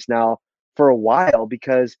Poyer piece now for a while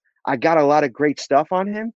because I got a lot of great stuff on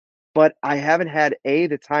him, but I haven't had A,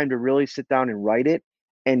 the time to really sit down and write it,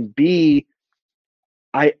 and B,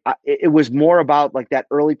 it was more about like that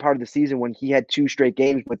early part of the season when he had two straight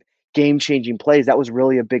games with game changing plays. That was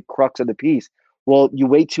really a big crux of the piece. Well, you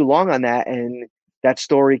wait too long on that, and that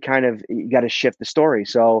story kind of, you got to shift the story.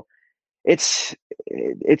 So it's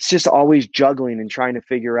just always juggling and trying to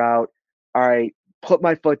figure out, all right, put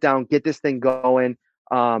my foot down, get this thing going.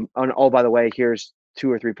 And oh, by the way, here's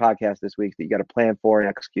 2 or 3 podcasts this week that you got to plan for and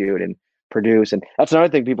execute and produce. And that's another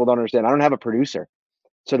thing people don't understand. I don't have a producer.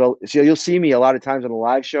 So you'll see me a lot of times on the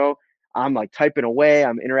live show. I'm like typing away.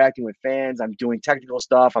 I'm interacting with fans. I'm doing technical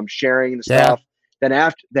stuff. I'm sharing the Yeah. stuff. Then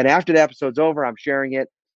after the episode's over, I'm sharing it.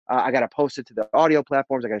 I got to post it to the audio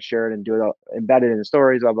platforms. I got to share it and do it, embed it in the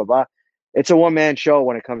stories. Blah blah blah. It's a one-man show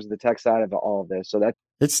when it comes to the tech side of all of this. So that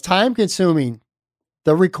It's time consuming.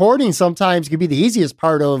 The recording sometimes can be the easiest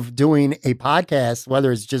part of doing a podcast,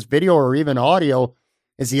 whether it's just video or even audio.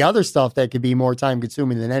 It's the other stuff that could be more time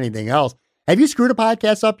consuming than anything else. Have you screwed a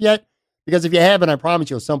podcast up yet? Because if you haven't, I promise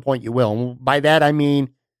you at some point you will. And by that, I mean,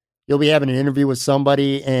 you'll be having an interview with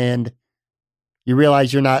somebody and you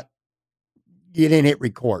realize you didn't hit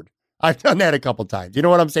record. I've done that a couple times. You know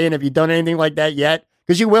what I'm saying? Have you done anything like that yet?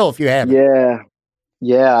 Because you will if you haven't.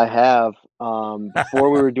 yeah, I have. Before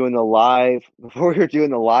we were doing the live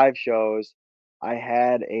shows, I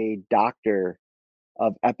had a doctor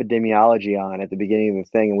of epidemiology on at the beginning of the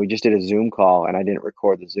thing, and we just did a Zoom call, and I didn't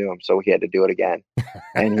record the Zoom, so he had to do it again.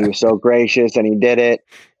 And he was so gracious, and he did it.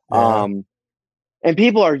 Yeah. And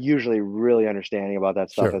people are usually really understanding about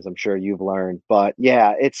that stuff, Sure. as I'm sure you've learned. But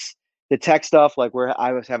yeah, it's the tech stuff. Like where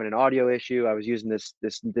I was having an audio issue, I was using this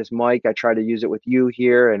mic. I tried to use it with you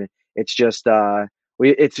here, and it's just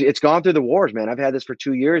it's gone through the wars, man. I've had this for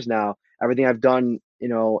 2 years now. Everything I've done,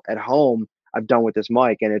 at home, I've done with this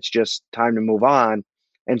mic, and it's just time to move on.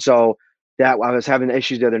 And so that I was having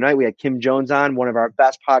issues the other night. We had Kim Jones on, one of our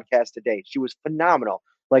best podcasts to date. She was phenomenal.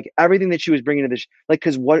 Like everything that she was bringing to this, like,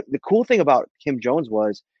 because what the cool thing about Kim Jones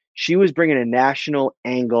was she was bringing a national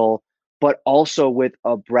angle, but also with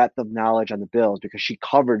a breadth of knowledge on the Bills because she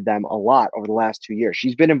covered them a lot over the last 2 years.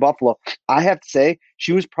 She's been in Buffalo. I have to say,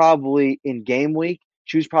 she was probably in game week.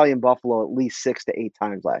 She was probably in Buffalo at least 6 to 8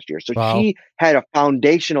 times last year. So Wow. she had a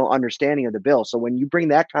foundational understanding of the Bills. So when you bring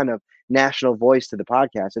that kind of national voice to the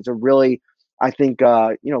podcast, it's a really, I think,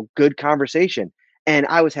 good conversation. And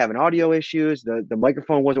I was having audio issues. The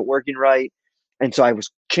microphone wasn't working right. And so I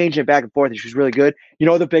was changing it back and forth, and she was really good.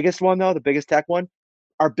 The biggest one, though, the biggest tech one,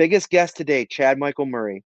 our biggest guest today, Chad Michael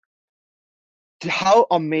Murray. How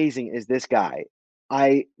amazing is this guy?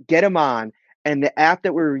 I get him on, and the app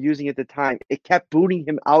that we were using at the time, it kept booting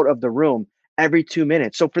him out of the room every 2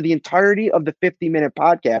 minutes. So for the entirety of the 50-minute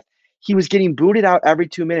podcast, he was getting booted out every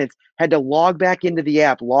 2 minutes, had to log back into the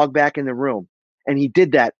app, log back in the room. And he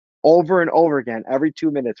did that over and over again every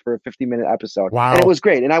 2 minutes for a 50-minute episode. Wow. And it was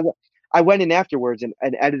great. And I went in afterwards and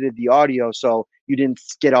edited the audio so you didn't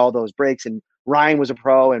get all those breaks. And Ryan was a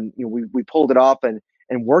pro, and we pulled it off and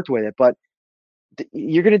worked with it. But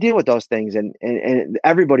you're going to deal with those things, and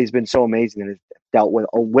everybody's been so amazing and has dealt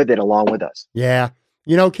with it along with us. Yeah.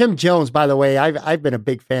 Kim Jones, by the way, I've been a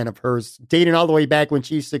big fan of hers, dating all the way back when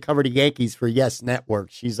she used to cover the Yankees for Yes Network.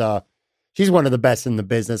 She's one of the best in the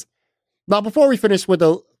business. Now, before we finish with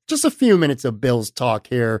just a few minutes of Bills talk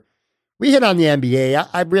here, we hit on the NBA.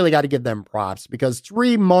 I really got to give them props because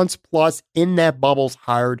 3 months plus in that bubble's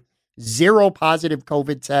hard. 0 positive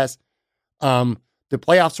COVID tests. The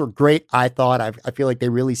playoffs were great, I thought. I feel like they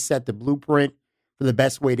really set the blueprint for the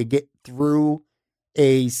best way to get through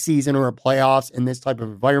a season or a playoffs in this type of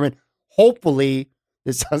environment. Hopefully,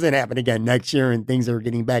 this doesn't happen again next year and things are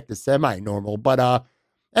getting back to semi-normal. But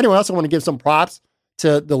anyway, I also want to give some props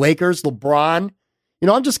to the Lakers, LeBron.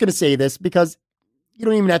 I'm just going to say this because you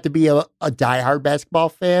don't even have to be a diehard basketball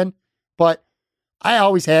fan, but I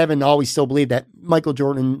always have and always still believe that Michael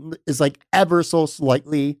Jordan is like ever so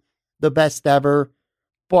slightly the best ever.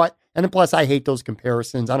 And plus, I hate those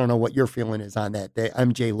comparisons. I don't know what your feeling is on that, the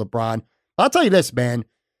MJ LeBron. I'll tell you this, man.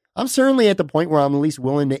 I'm certainly at the point where I'm at least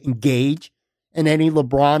willing to engage in any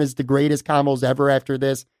LeBron is the greatest combos ever after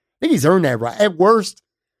this. I think he's earned that right. At worst,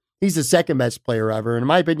 he's the second best player ever. And in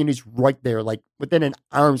my opinion, he's right there, like within an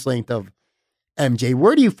arm's length of MJ.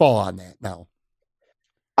 Where do you fall on that now?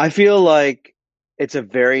 I feel like it's a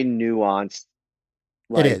very nuanced,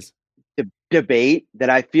 It is. debate that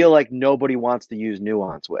I feel like nobody wants to use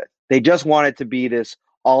nuance with. They just want it to be this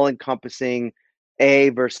all-encompassing, A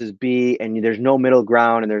versus B, and there's no middle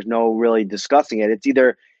ground, and there's no really discussing it. It's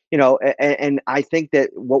either, and I think that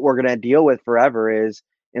what we're going to deal with forever is,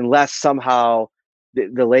 unless somehow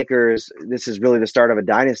the Lakers, this is really the start of a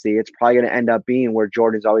dynasty, it's probably going to end up being where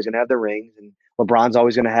Jordan's always going to have the rings and LeBron's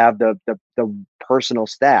always going to have the personal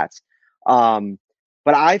stats.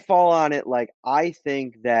 But I fall on it like, I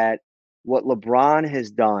think that what LeBron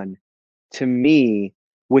has done, to me,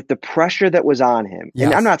 with the pressure that was on him, and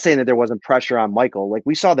I'm Yes. not saying that there wasn't pressure on Michael. Like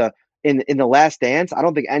we saw in the Last Dance, I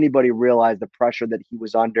don't think anybody realized the pressure that he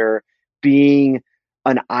was under, being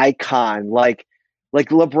an icon. Like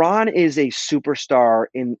LeBron is a superstar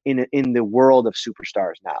in the world of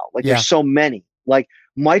superstars now. Like Yeah. there's so many. Like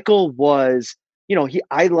Michael was,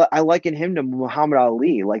 I liken him to Muhammad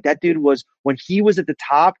Ali. Like that dude was, when he was at the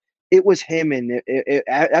top, it was him, and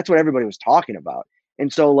that's what everybody was talking about.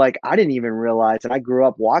 And so, like, I didn't even realize, and I grew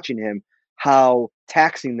up watching him, how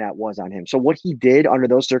taxing that was on him. So what he did under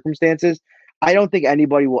those circumstances, I don't think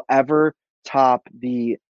anybody will ever top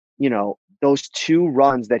those two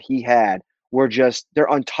runs that he had, were just, they're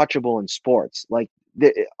untouchable in sports. Like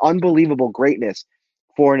the unbelievable greatness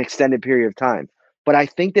for an extended period of time. But I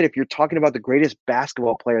think that if you're talking about the greatest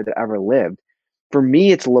basketball player that ever lived, for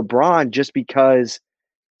me, it's LeBron, just because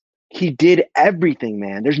he did everything,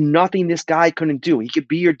 man. There's nothing this guy couldn't do. He could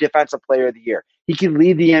be your defensive player of the year. He can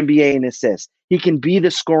lead the NBA in assists. He can be the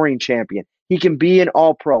scoring champion. He can be an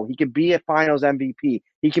all-pro. He can be a finals MVP.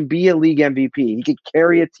 He can be a league MVP. He could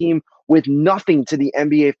carry a team with nothing to the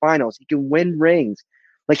NBA finals. He can win rings.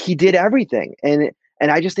 Like, he did everything. And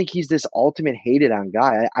I just think he's this ultimate hated on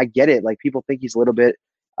guy. I get it. Like, people think he's a little bit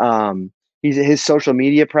his social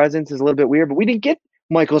media presence is a little bit weird, but we didn't get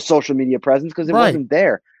Michael's social media presence because it Right. wasn't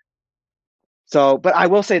there. So, but I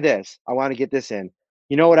will say this. I want to get this in.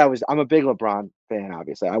 You know what I'm a big LeBron fan,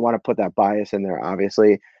 obviously. I want to put that bias in there,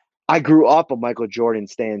 obviously. I grew up a Michael Jordan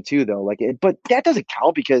stan too, though. But that doesn't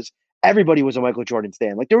count because everybody was a Michael Jordan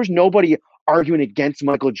stan. Like, there was nobody arguing against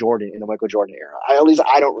Michael Jordan in the Michael Jordan era. At least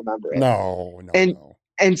I don't remember it. No. And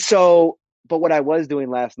and so, but what I was doing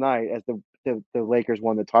last night, as the Lakers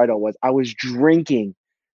won the title, was I was drinking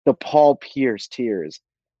the Paul Pierce tears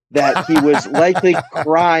that he was likely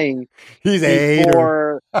crying He's a hater.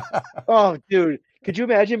 before. Oh, dude, could you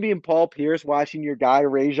imagine being Paul Pierce, watching your guy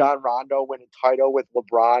Rajon Rondo win a title with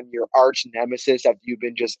LeBron, your arch nemesis, after you've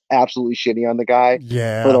been just absolutely shitting on the guy for the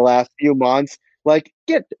Yeah. last few months? Like,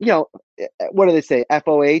 what do they say?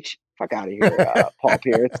 FOH? Fuck out of here, Paul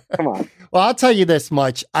Pierce. Come on. Well, I'll tell you this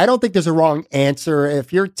much. I don't think there's a wrong answer.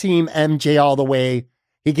 If you're team MJ all the way,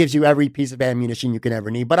 he gives you every piece of ammunition you can ever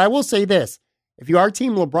need. But I will say this. If you are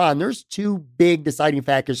team LeBron, there's two big deciding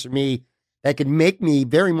factors for me that could make me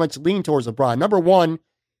very much lean towards LeBron. Number one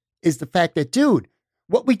is the fact that, dude,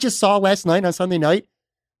 what we just saw last night on Sunday night,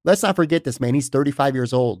 let's not forget this, man. He's 35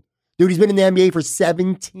 years old. Dude, he's been in the NBA for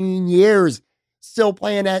 17 years, still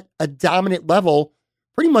playing at a dominant level,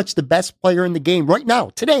 pretty much the best player in the game right now,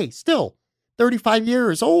 today, still 35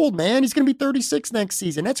 years old, man. He's going to be 36 next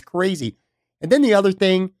season. That's crazy. And then the other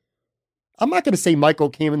thing, I'm not going to say Michael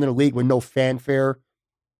came into the league with no fanfare,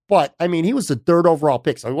 but I mean, he was the third overall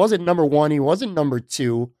pick. So he wasn't number one. He wasn't number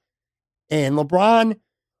two. And LeBron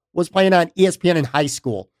was playing on ESPN in high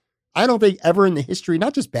school. I don't think ever in the history,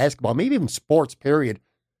 not just basketball, maybe even sports, period.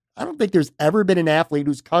 I don't think there's ever been an athlete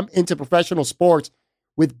who's come into professional sports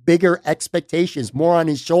with bigger expectations, more on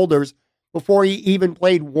his shoulders before he even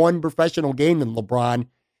played one professional game than LeBron.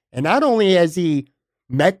 And not only has he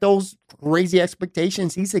met those crazy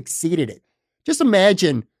expectations, he's exceeded it. Just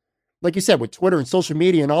imagine, like you said, with Twitter and social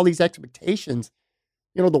media and all these expectations,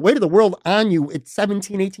 the weight of the world on you at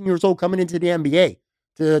 17, 18 years old coming into the NBA.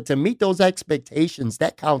 To meet those expectations,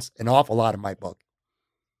 that counts an awful lot in my book.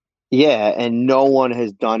 Yeah, and no one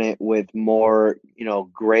has done it with more,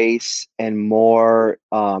 grace and more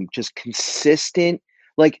just consistent.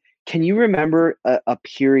 Like, can you remember a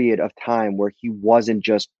period of time where he wasn't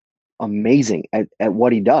just amazing at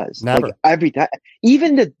what he does? Never. Like, every time,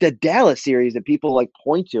 even the Dallas series that people like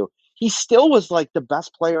point to, he still was like the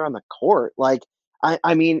best player on the court. Like,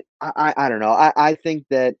 I mean, I don't know. I think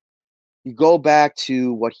that you go back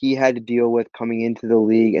to what he had to deal with coming into the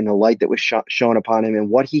league and the light that was shown upon him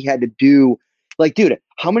and what he had to do. Like, dude,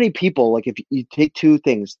 how many people, like, if you take two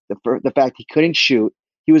things, the fact he couldn't shoot,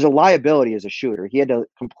 he was a liability as a shooter. He had to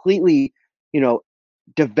completely,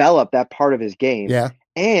 develop that part of his game. Yeah.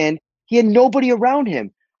 And he had nobody around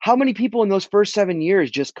him. How many people in those first 7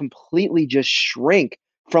 years just completely just shrink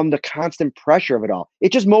from the constant pressure of it all?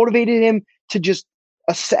 It just motivated him to just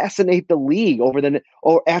assassinate the league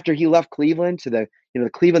or after he left Cleveland to the The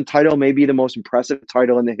Cleveland title may be the most impressive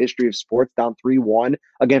title in the history of sports, down 3-1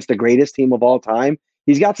 against the greatest team of all time.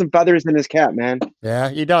 He's got some feathers in his cap, man. Yeah,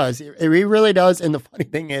 he does. He really does. And the funny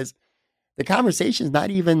thing is, the conversation's not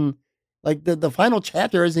even like the final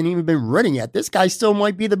chapter hasn't even been written yet. This guy still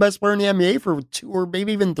might be the best player in the NBA for 2 or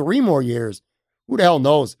maybe even 3 more years. Who the hell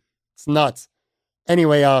knows? It's nuts.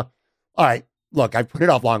 Anyway, all right. Look, I've put it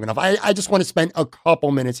off long enough. I just want to spend a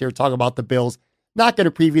couple minutes here talking about the Bills. Not going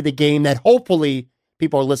to preview the game that hopefully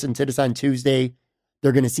people are listening to this on Tuesday.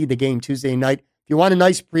 They're going to see the game Tuesday night. If you want a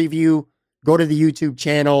nice preview, go to the YouTube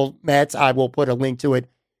channel. Matt's, I will put a link to it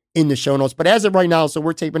in the show notes. But as of right now, so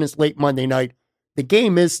we're taping this late Monday night. The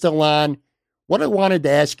game is still on. What I wanted to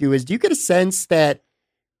ask you is, do you get a sense that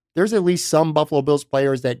there's at least some Buffalo Bills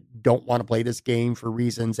players that don't want to play this game for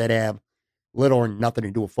reasons that have little or nothing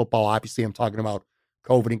to do with football? Obviously, I'm talking about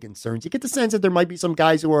COVID and concerns. You get the sense that there might be some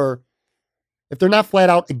guys who are, if they're not flat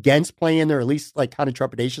out against playing, they're at least like kind of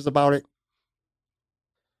trepidatious about it.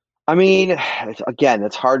 I mean, again,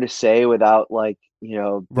 it's hard to say without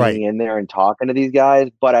being Right. in there and talking to these guys.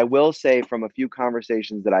 But I will say from a few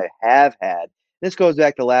conversations that I have had, this goes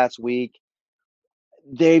back to last week,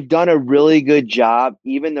 they've done a really good job.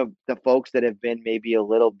 Even the folks that have been maybe a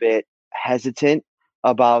little bit hesitant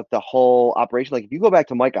about the whole operation. Like if you go back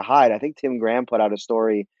to Micah Hyde, I think Tim Graham put out a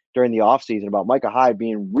story during the offseason about Micah Hyde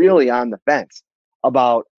being really on the fence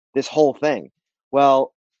about this whole thing.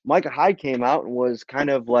 Well, Micah Hyde came out and was kind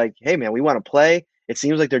of like, hey, man, we want to play. It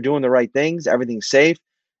seems like they're doing the right things. Everything's safe.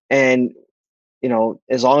 And,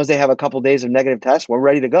 as long as they have a couple days of negative tests, we're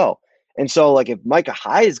ready to go. And so, like, if Micah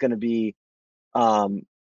Hyde is going to be um,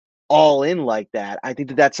 all in like that, I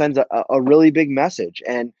think that sends a really big message.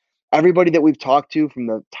 And everybody that we've talked to from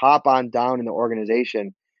the top on down in the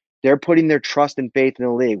organization, they're putting their trust and faith in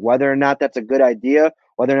the league, whether or not that's a good idea,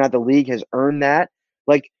 whether or not the league has earned that.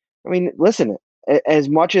 Like, I mean, listen, as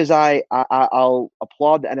much as I'll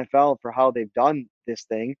applaud the NFL for how they've done this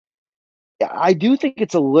thing, I do think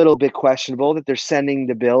it's a little bit questionable that they're sending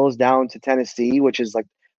the Bills down to Tennessee, which is like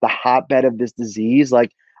the hotbed of this disease.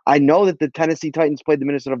 Like, I know that the Tennessee Titans played the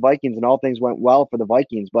Minnesota Vikings and all things went well for the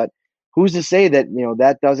Vikings, but who's to say that,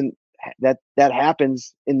 that doesn't that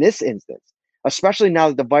happens in this instance, especially now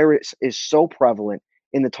that the virus is so prevalent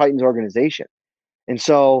in the Titans organization. And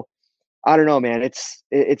so I don't know, man. It's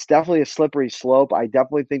definitely a slippery slope. I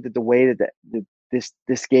definitely think that the way that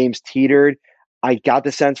this game's teetered, I got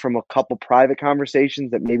the sense from a couple private conversations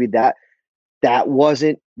that maybe that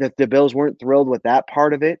wasn't, that the Bills weren't thrilled with that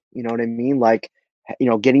part of it. You know what I mean? Like,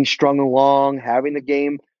 getting strung along, having the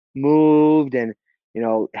game moved, and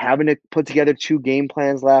having to put together 2 game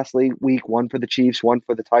plans last week, one for the Chiefs, one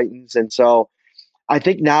for the Titans. And so I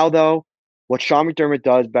think now, though, what Sean McDermott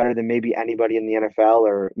does better than maybe anybody in the NFL,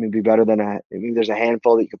 or maybe better than maybe there's a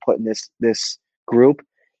handful that you could put in this group.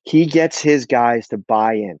 He gets his guys to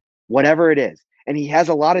buy in, whatever it is. And he has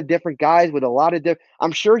a lot of different guys with a lot of different.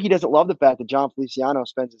 I'm sure he doesn't love the fact that John Feliciano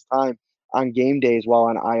spends his time on game days while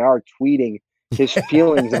on IR tweeting his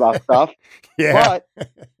feelings about stuff. Yeah. But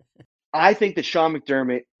I think that Sean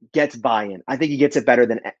McDermott gets buy-in. I think he gets it better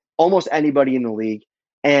than almost anybody in the league.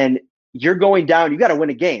 And you're going down. You got to win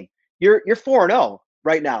a game. You're 4-0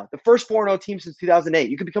 right now. The first 4-0 team since 2008.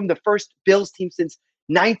 You could become the first Bills team since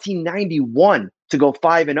 1991 to go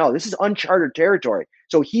 5-0. This is uncharted territory.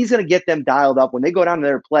 So he's going to get them dialed up when they go down to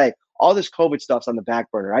their play. All this COVID stuff's on the back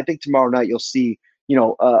burner. I think tomorrow night you'll see,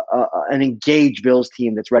 an engaged Bills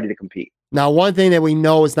team that's ready to compete. Now, one thing that we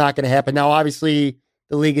know is not going to happen. Now, obviously,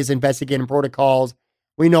 the league is investigating protocols.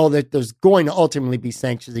 We know that there's going to ultimately be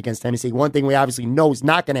sanctions against Tennessee. One thing we obviously know is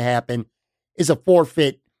not going to happen is a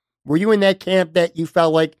forfeit. Were you in that camp that you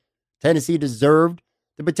felt like Tennessee deserved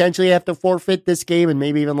to potentially have to forfeit this game and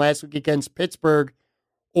maybe even last week against Pittsburgh?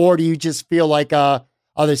 Or do you just feel like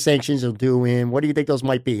other sanctions will do in? What do you think those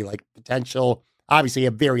might be? Like potential, obviously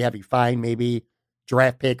a very heavy fine, maybe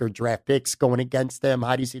draft pick or draft picks going against them.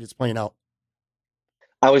 How do you see this playing out?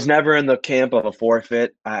 I was never in the camp of a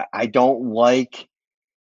forfeit. I don't like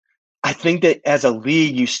 – I think that as a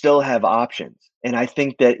league, you still have options. And I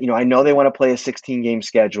think that, I know they want to play a 16-game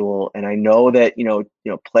schedule, and I know that,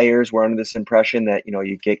 players were under this impression that,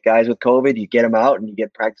 you get guys with COVID, you get them out, and you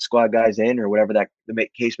get practice squad guys in, or whatever the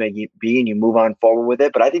case may be, and you move on forward with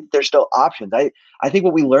it. But I think there's still options. I think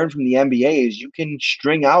what we learned from the NBA is you can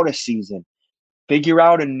string out a season, figure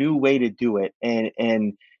out a new way to do it,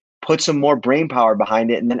 and put some more brain power behind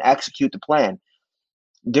it, and then execute the plan.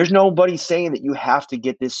 There's nobody saying that you have to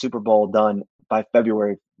get this Super Bowl done by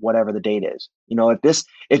February, whatever the date is.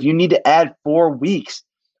 If you need to add 4 weeks,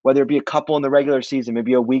 whether it be a couple in the regular season,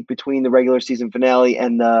 maybe a week between the regular season finale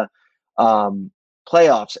and the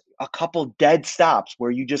playoffs, a couple dead stops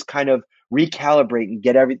where you just kind of recalibrate and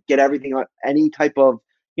get everything on any type of,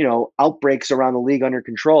 outbreaks around the league under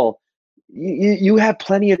control. You have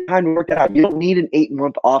plenty of time to work that out. You don't need an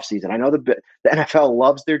 8-month offseason. I know the NFL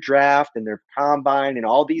loves their draft and their combine and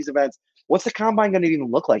all these events. What's the combine going to even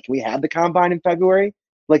look like? Can we have the combine in February,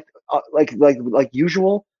 like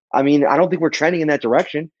usual? I mean, I don't think we're trending in that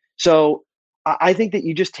direction. So I think that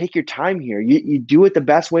you just take your time here. You do it the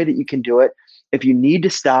best way that you can do it. If you need to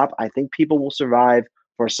stop, I think people will survive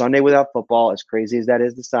for a Sunday without football, as crazy as that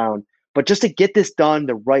is to sound. But just to get this done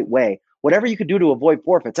the right way, whatever you could do to avoid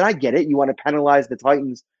forfeits. And I get it. You want to penalize the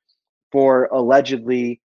Titans for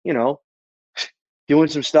allegedly, doing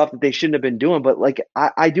some stuff that they shouldn't have been doing. But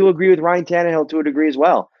I do agree with Ryan Tannehill to a degree as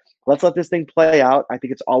well. Let's let this thing play out. I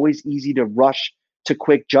think it's always easy to rush to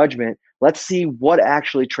quick judgment. Let's see what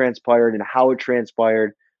actually transpired and how it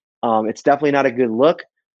transpired. It's definitely not a good look,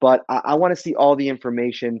 but I want to see all the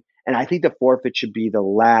information. And I think the forfeit should be the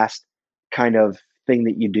last kind of thing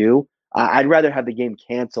that you do. I'd rather have the game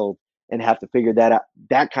canceled and have to figure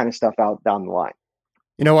that kind of stuff out down the line.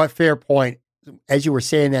 You know what? Fair point. As you were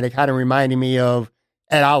saying that, it kind of reminded me of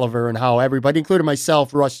Ed Oliver and how everybody, including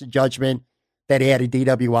myself, rushed to judgment that he had a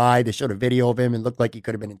DWI. They showed a video of him and looked like he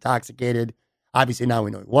could have been intoxicated. Obviously, now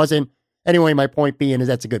we know he wasn't. Anyway, my point being is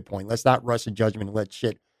that's a good point. Let's not rush to judgment and let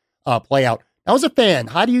shit play out. Now, as a fan,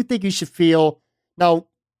 how do you think you should feel? Now,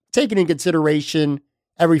 taking in consideration,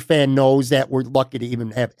 every fan knows that we're lucky to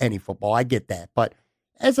even have any football. I get that. But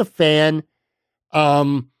as a fan,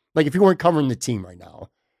 like if you weren't covering the team right now,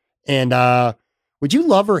 and would you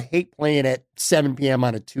love or hate playing at 7 p.m.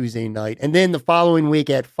 on a Tuesday night and then the following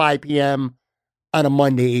week at 5 p.m. on a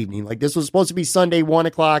Monday evening? Like this was supposed to be Sunday, 1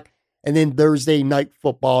 o'clock, and then Thursday night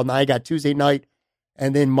football. Now I got Tuesday night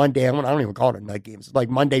and then Monday. I don't even call it a night game. It's like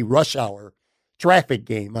Monday rush hour traffic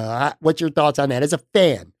game. What's your thoughts on that as a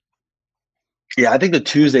fan? Yeah, I think the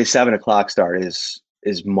Tuesday 7 o'clock start is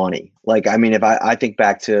money. Like, I mean, if I think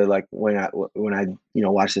back to like when I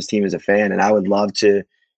watched this team as a fan, and I would love to,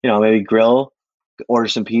 maybe grill, order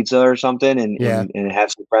some pizza or something, and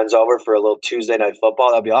have some friends over for a little Tuesday night football.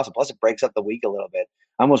 That'd be awesome. Plus, it breaks up the week a little bit.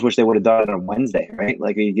 I almost wish they would have done it on Wednesday, right?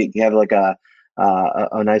 Like you have like a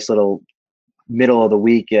nice little middle of the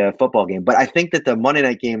week football game. But I think that the Monday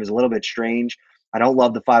night game is a little bit strange. I don't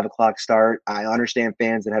love the 5 o'clock start. I understand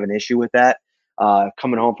fans that have an issue with that.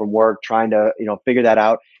 Coming home from work, trying to, figure that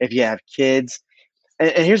out. If you have kids,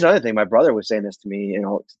 and here's another thing, my brother was saying this to me,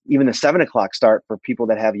 even the 7 o'clock start for people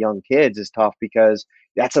that have young kids is tough because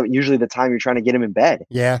that's usually the time you're trying to get them in bed.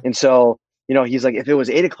 Yeah. And so, he's like, if it was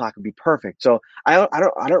 8 o'clock, it'd be perfect. So I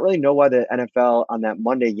don't really know why the NFL on that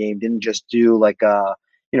Monday game didn't just do like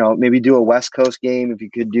maybe do a West Coast game. If you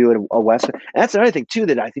could do a West, and that's another thing too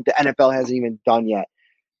that I think the NFL hasn't even done yet.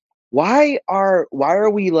 Why are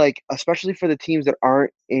we like, especially for the teams that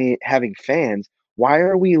aren't having fans, why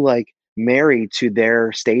are we like married to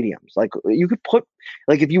their stadiums? Like you could put,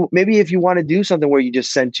 like if you want to do something where you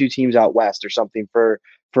just send two teams out west or something for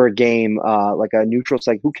a game, like a neutral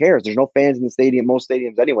site, who cares? There's no fans in the stadium, most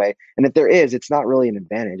stadiums anyway. And if there is, it's not really an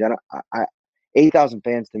advantage. 8,000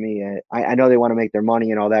 fans to me, I know they want to make their money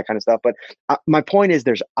and all that kind of stuff, but my point is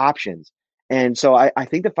there's options. And so I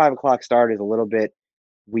think the 5 o'clock start is a little bit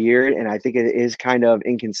weird, and I think it is kind of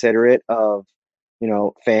inconsiderate of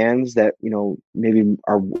fans that maybe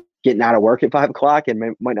are getting out of work at 5 o'clock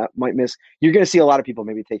and might miss. You're going to see a lot of people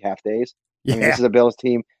maybe take half days. Yeah. I mean, this is a Bills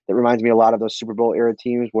team that reminds me a lot of those Super Bowl era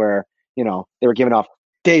teams where they were giving off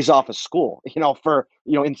days off of school, for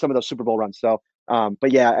in some of those Super Bowl runs. So,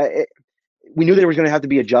 but yeah, we knew there was going to have to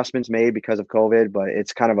be adjustments made because of COVID, but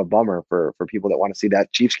it's kind of a bummer for people that want to see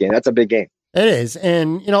that Chiefs game. That's a big game. It is.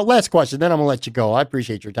 And, last question, then I'm going to let you go. I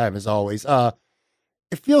appreciate your time as always.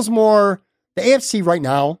 It feels more, the AFC right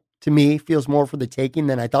now, to me, feels more for the taking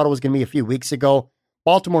than I thought it was going to be a few weeks ago.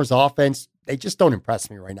 Baltimore's offense, they just don't impress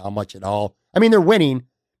me right now much at all. I mean, they're winning,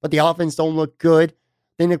 but the offense don't look good.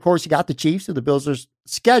 Then, of course, you got the Chiefs, who the Bills are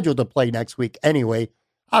scheduled to play next week anyway.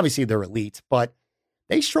 Obviously, they're elite, but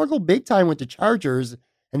they struggled big time with the Chargers,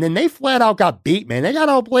 and then they flat out got beat, man. They got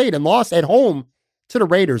outplayed and lost at home to the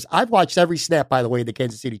Raiders. I've watched every snap, by the way, of the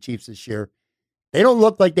Kansas City Chiefs this year. They don't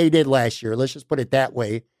look like they did last year. Let's just put it that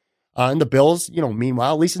way. And the Bills,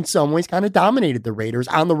 meanwhile, at least in some ways, kind of dominated the Raiders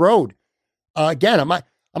on the road. Again, I'm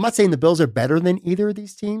not saying the Bills are better than either of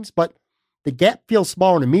these teams, but the gap feels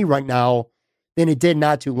smaller to me right now than it did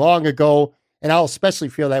not too long ago. And I'll especially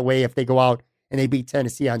feel that way if they go out and they beat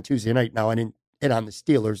Tennessee on Tuesday night now. And on the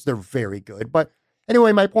Steelers, they're very good. But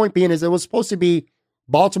anyway, my point being is it was supposed to be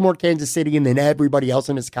Baltimore, Kansas City, and then everybody else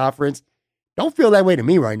in this conference. Don't feel that way to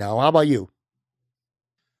me right now. How about you?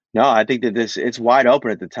 No, I think that it's wide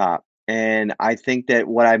open at the top. And I think that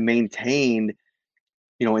what I maintained,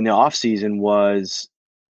 in the offseason was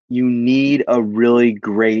you need a really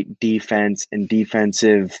great defense and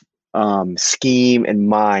defensive scheme and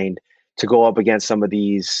mind to go up against some of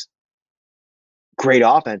these great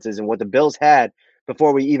offenses. And what the Bills had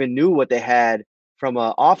before we even knew what they had from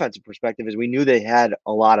an offensive perspective is we knew they had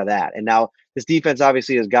a lot of that. And now this defense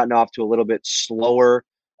obviously has gotten off to a little bit slower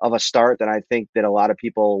of a start than I think that a lot of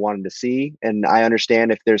people wanted to see. And I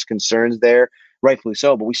understand if there's concerns there, rightfully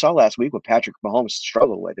so. But we saw last week what Patrick Mahomes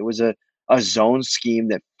struggled with. It was a zone scheme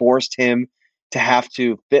that forced him to have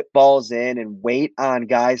to fit balls in and wait on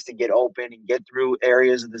guys to get open and get through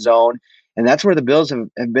areas of the zone. And that's where the Bills have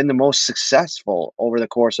been the most successful over the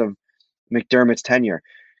course of McDermott's tenure.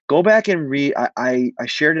 Go back and read. I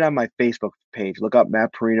shared it on my Facebook page. Look up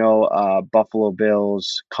Matt Parrino, Buffalo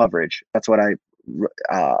Bills coverage. That's what I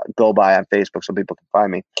go by on Facebook so people can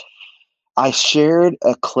find me. I shared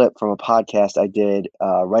a clip from a podcast I did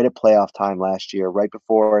right at playoff time last year, right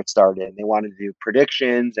before it started. And they wanted to do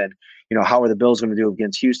predictions and, how are the Bills going to do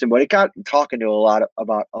against Houston? But it got talking to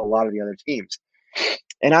about a lot of the other teams.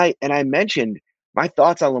 And I mentioned my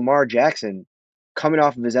thoughts on Lamar Jackson coming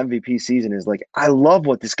off of his MVP season is like, I love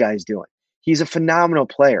what this guy's doing. He's a phenomenal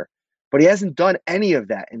player, but he hasn't done any of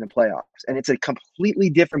that in the playoffs. And it's a completely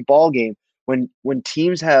different ball game when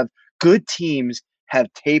good teams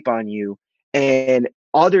have tape on you and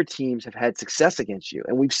other teams have had success against you.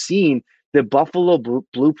 And we've seen the Buffalo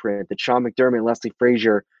blueprint that Sean McDermott and Leslie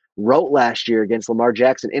Frazier wrote last year against Lamar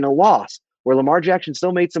Jackson in a loss where Lamar Jackson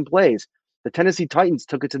still made some plays. The Tennessee Titans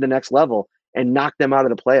took it to the next level and knocked them out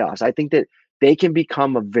of the playoffs. I think that they can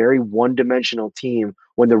become a very one-dimensional team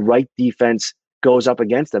when the right defense goes up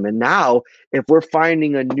against them. And now, if we're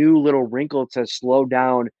finding a new little wrinkle to slow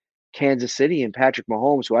down Kansas City and Patrick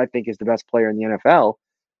Mahomes, who I think is the best player in the NFL,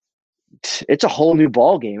 it's a whole new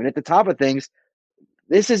ball game. And at the top of things,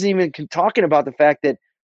 this isn't even talking about the fact that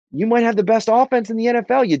you might have the best offense in the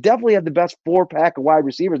NFL. You definitely have the best four-pack of wide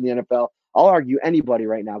receivers in the NFL. I'll argue anybody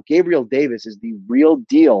right now. Gabriel Davis is the real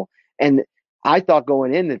deal. And I thought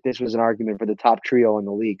going in that this was an argument for the top trio in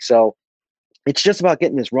the league. So it's just about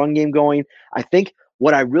getting this run game going. I think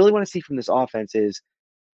what I really want to see from this offense is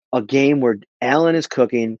a game where Allen is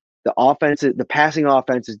cooking, the passing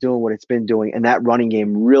offense is doing what it's been doing, and that running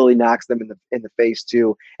game really knocks them in the face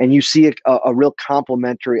too. And you see a real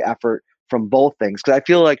complementary effort from both things, because I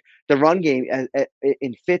feel like the run game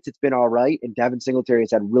in fits it's been all right, and Devin Singletary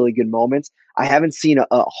has had really good moments. I haven't seen a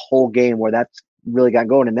whole game where that's really got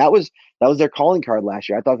going, and that was their calling card last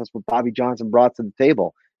year. I thought that's what Bobby Johnson brought to the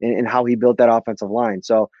table and how he built that offensive line.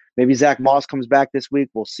 So maybe Zach Moss comes back this week.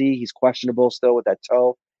 We'll see. He's questionable still with that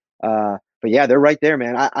toe. But yeah, they're right there,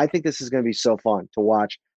 man. I think this is going to be so fun to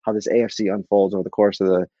watch how this AFC unfolds over the course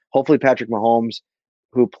of hopefully Patrick Mahomes,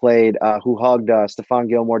 who hugged Stephon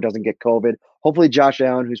Gilmore, doesn't get COVID. Hopefully Josh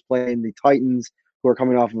Allen, who's playing the Titans, who are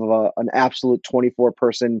coming off of an absolute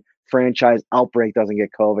 24-person franchise outbreak, doesn't get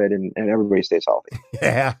COVID, and everybody stays healthy.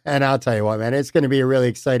 Yeah, and I'll tell you what, man, it's going to be a really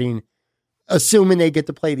exciting, assuming they get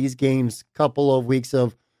to play these games, couple of weeks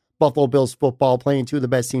of Buffalo Bills football, playing two of the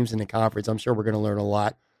best teams in the conference. I'm sure we're going to learn a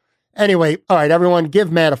lot. Anyway, all right, everyone,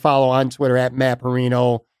 give Matt a follow on Twitter at Matt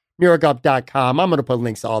Parrino, NewYorkUp.com. I'm going to put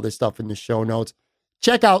links to all this stuff in the show notes.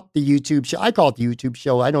 Check out the YouTube show. I call it the YouTube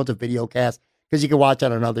show. I know it's a video cast because you can watch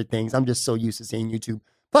it on other things. I'm just so used to seeing YouTube.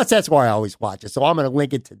 Plus, that's where I always watch it. So I'm going to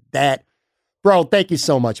link it to that. Bro, thank you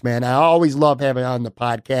so much, man. I always love having it on the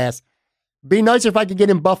podcast. Be nice if I could get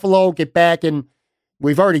in Buffalo, get back, and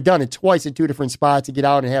we've already done it twice at two different spots to get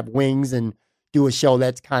out and have wings and do a show.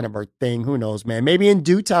 That's kind of our thing. Who knows, man? Maybe in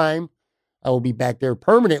due time, I will be back there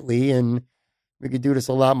permanently and we could do this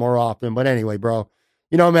a lot more often. But anyway, bro,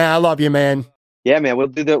 man, I love you, man. Yeah, man, we'll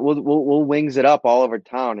do that. We'll wings it up all over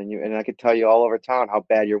town, and I could tell you all over town how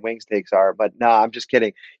bad your wings takes are. But no, I'm just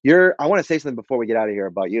kidding. I want to say something before we get out of here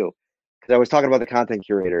about you, because I was talking about the content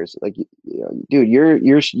curators. Like, dude,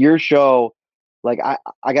 your show. Like,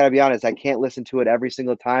 I gotta be honest, I can't listen to it every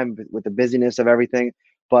single time with the busyness of everything.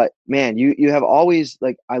 But man, you have always,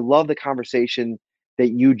 like, I love the conversation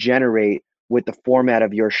that you generate with the format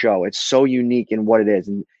of your show. It's so unique in what it is.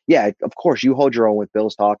 And yeah, of course, you hold your own with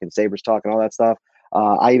Bills Talk and Sabres Talk and all that stuff.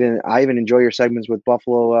 I even enjoy your segments with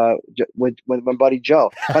Buffalo with my buddy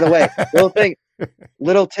Joe. By the way,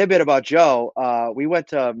 little tidbit about Joe. We went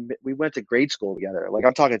to grade school together. Like,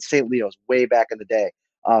 I'm talking St. Leo's way back in the day.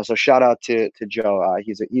 So shout out to Joe.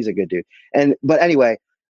 He's a good dude. But anyway,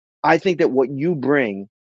 I think that what you bring,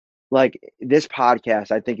 like this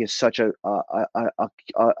podcast, I think is such a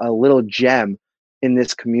little gem in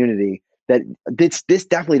this community that this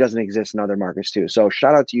definitely doesn't exist in other markets too. So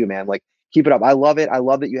shout out to you, man. Like, keep it up. I love it. I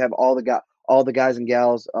love that you have all the guys and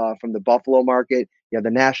gals from the Buffalo market. You have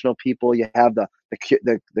the national people. You have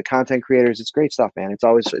the content creators. It's great stuff, man. It's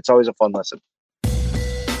always a fun listen.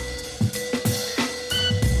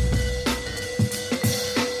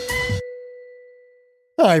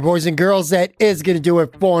 All right, boys and girls, that is going to do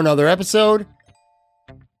it for another episode.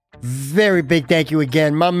 Very big thank you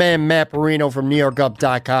again. My man, Matt Parrino from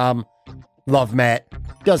NewYorkUp.com. Love Matt.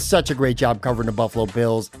 Does such a great job covering the Buffalo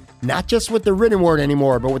Bills. Not just with the written word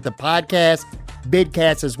anymore, but with the podcast,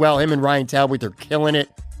 Bidcast as well. Him and Ryan Talbot, they're killing it.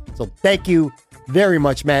 So thank you very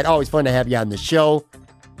much, Matt. Always fun to have you on the show.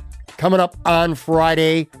 Coming up on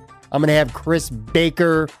Friday, I'm going to have Chris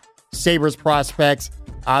Baker, Sabres prospects.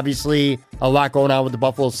 Obviously, a lot going on with the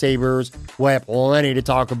Buffalo Sabres. We'll have plenty to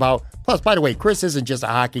talk about. Plus, by the way, Chris isn't just a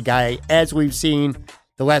hockey guy. As we've seen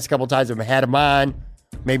the last couple times I've had him on,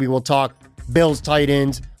 maybe we'll talk Bills,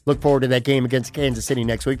 Titans. Look forward to that game against Kansas City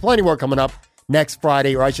next week. Plenty more coming up next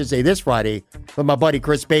Friday, or I should say this Friday, with my buddy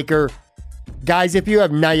Chris Baker. Guys, if you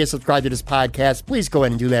have not yet subscribed to this podcast, please go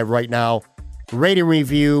ahead and do that right now. Rate and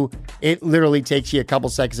review. It literally takes you a couple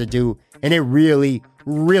seconds to do, and it really,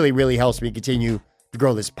 really, really helps me continue to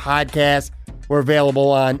grow this podcast. We're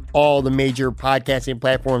available on all the major podcasting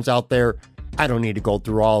platforms out there. I don't need to go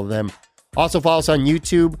through all of them. Also follow us on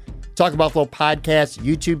YouTube, Talk About Flow Podcast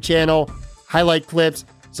YouTube channel, highlight clips,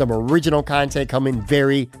 some original content coming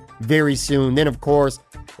very, very soon. Then, of course,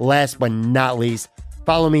 last but not least,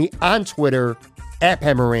 follow me on Twitter at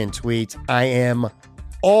Pemmeran Tweets. I am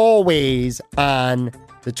always on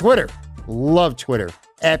the Twitter. Love Twitter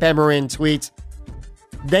at Pemmeran Tweets.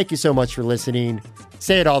 Thank you so much for listening.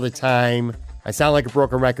 Say it all the time. I sound like a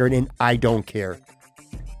broken record, and I don't care.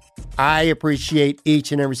 I appreciate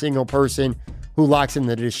each and every single person who locks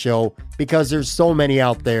into this show, because there's so many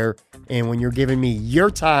out there. And when you're giving me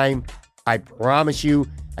your time, I promise you,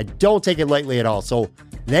 I don't take it lightly at all. So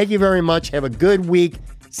thank you very much. Have a good week.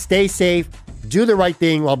 Stay safe. Do the right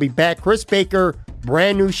thing. I'll be back. Chris Baker,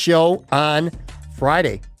 brand new show on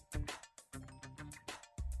Friday.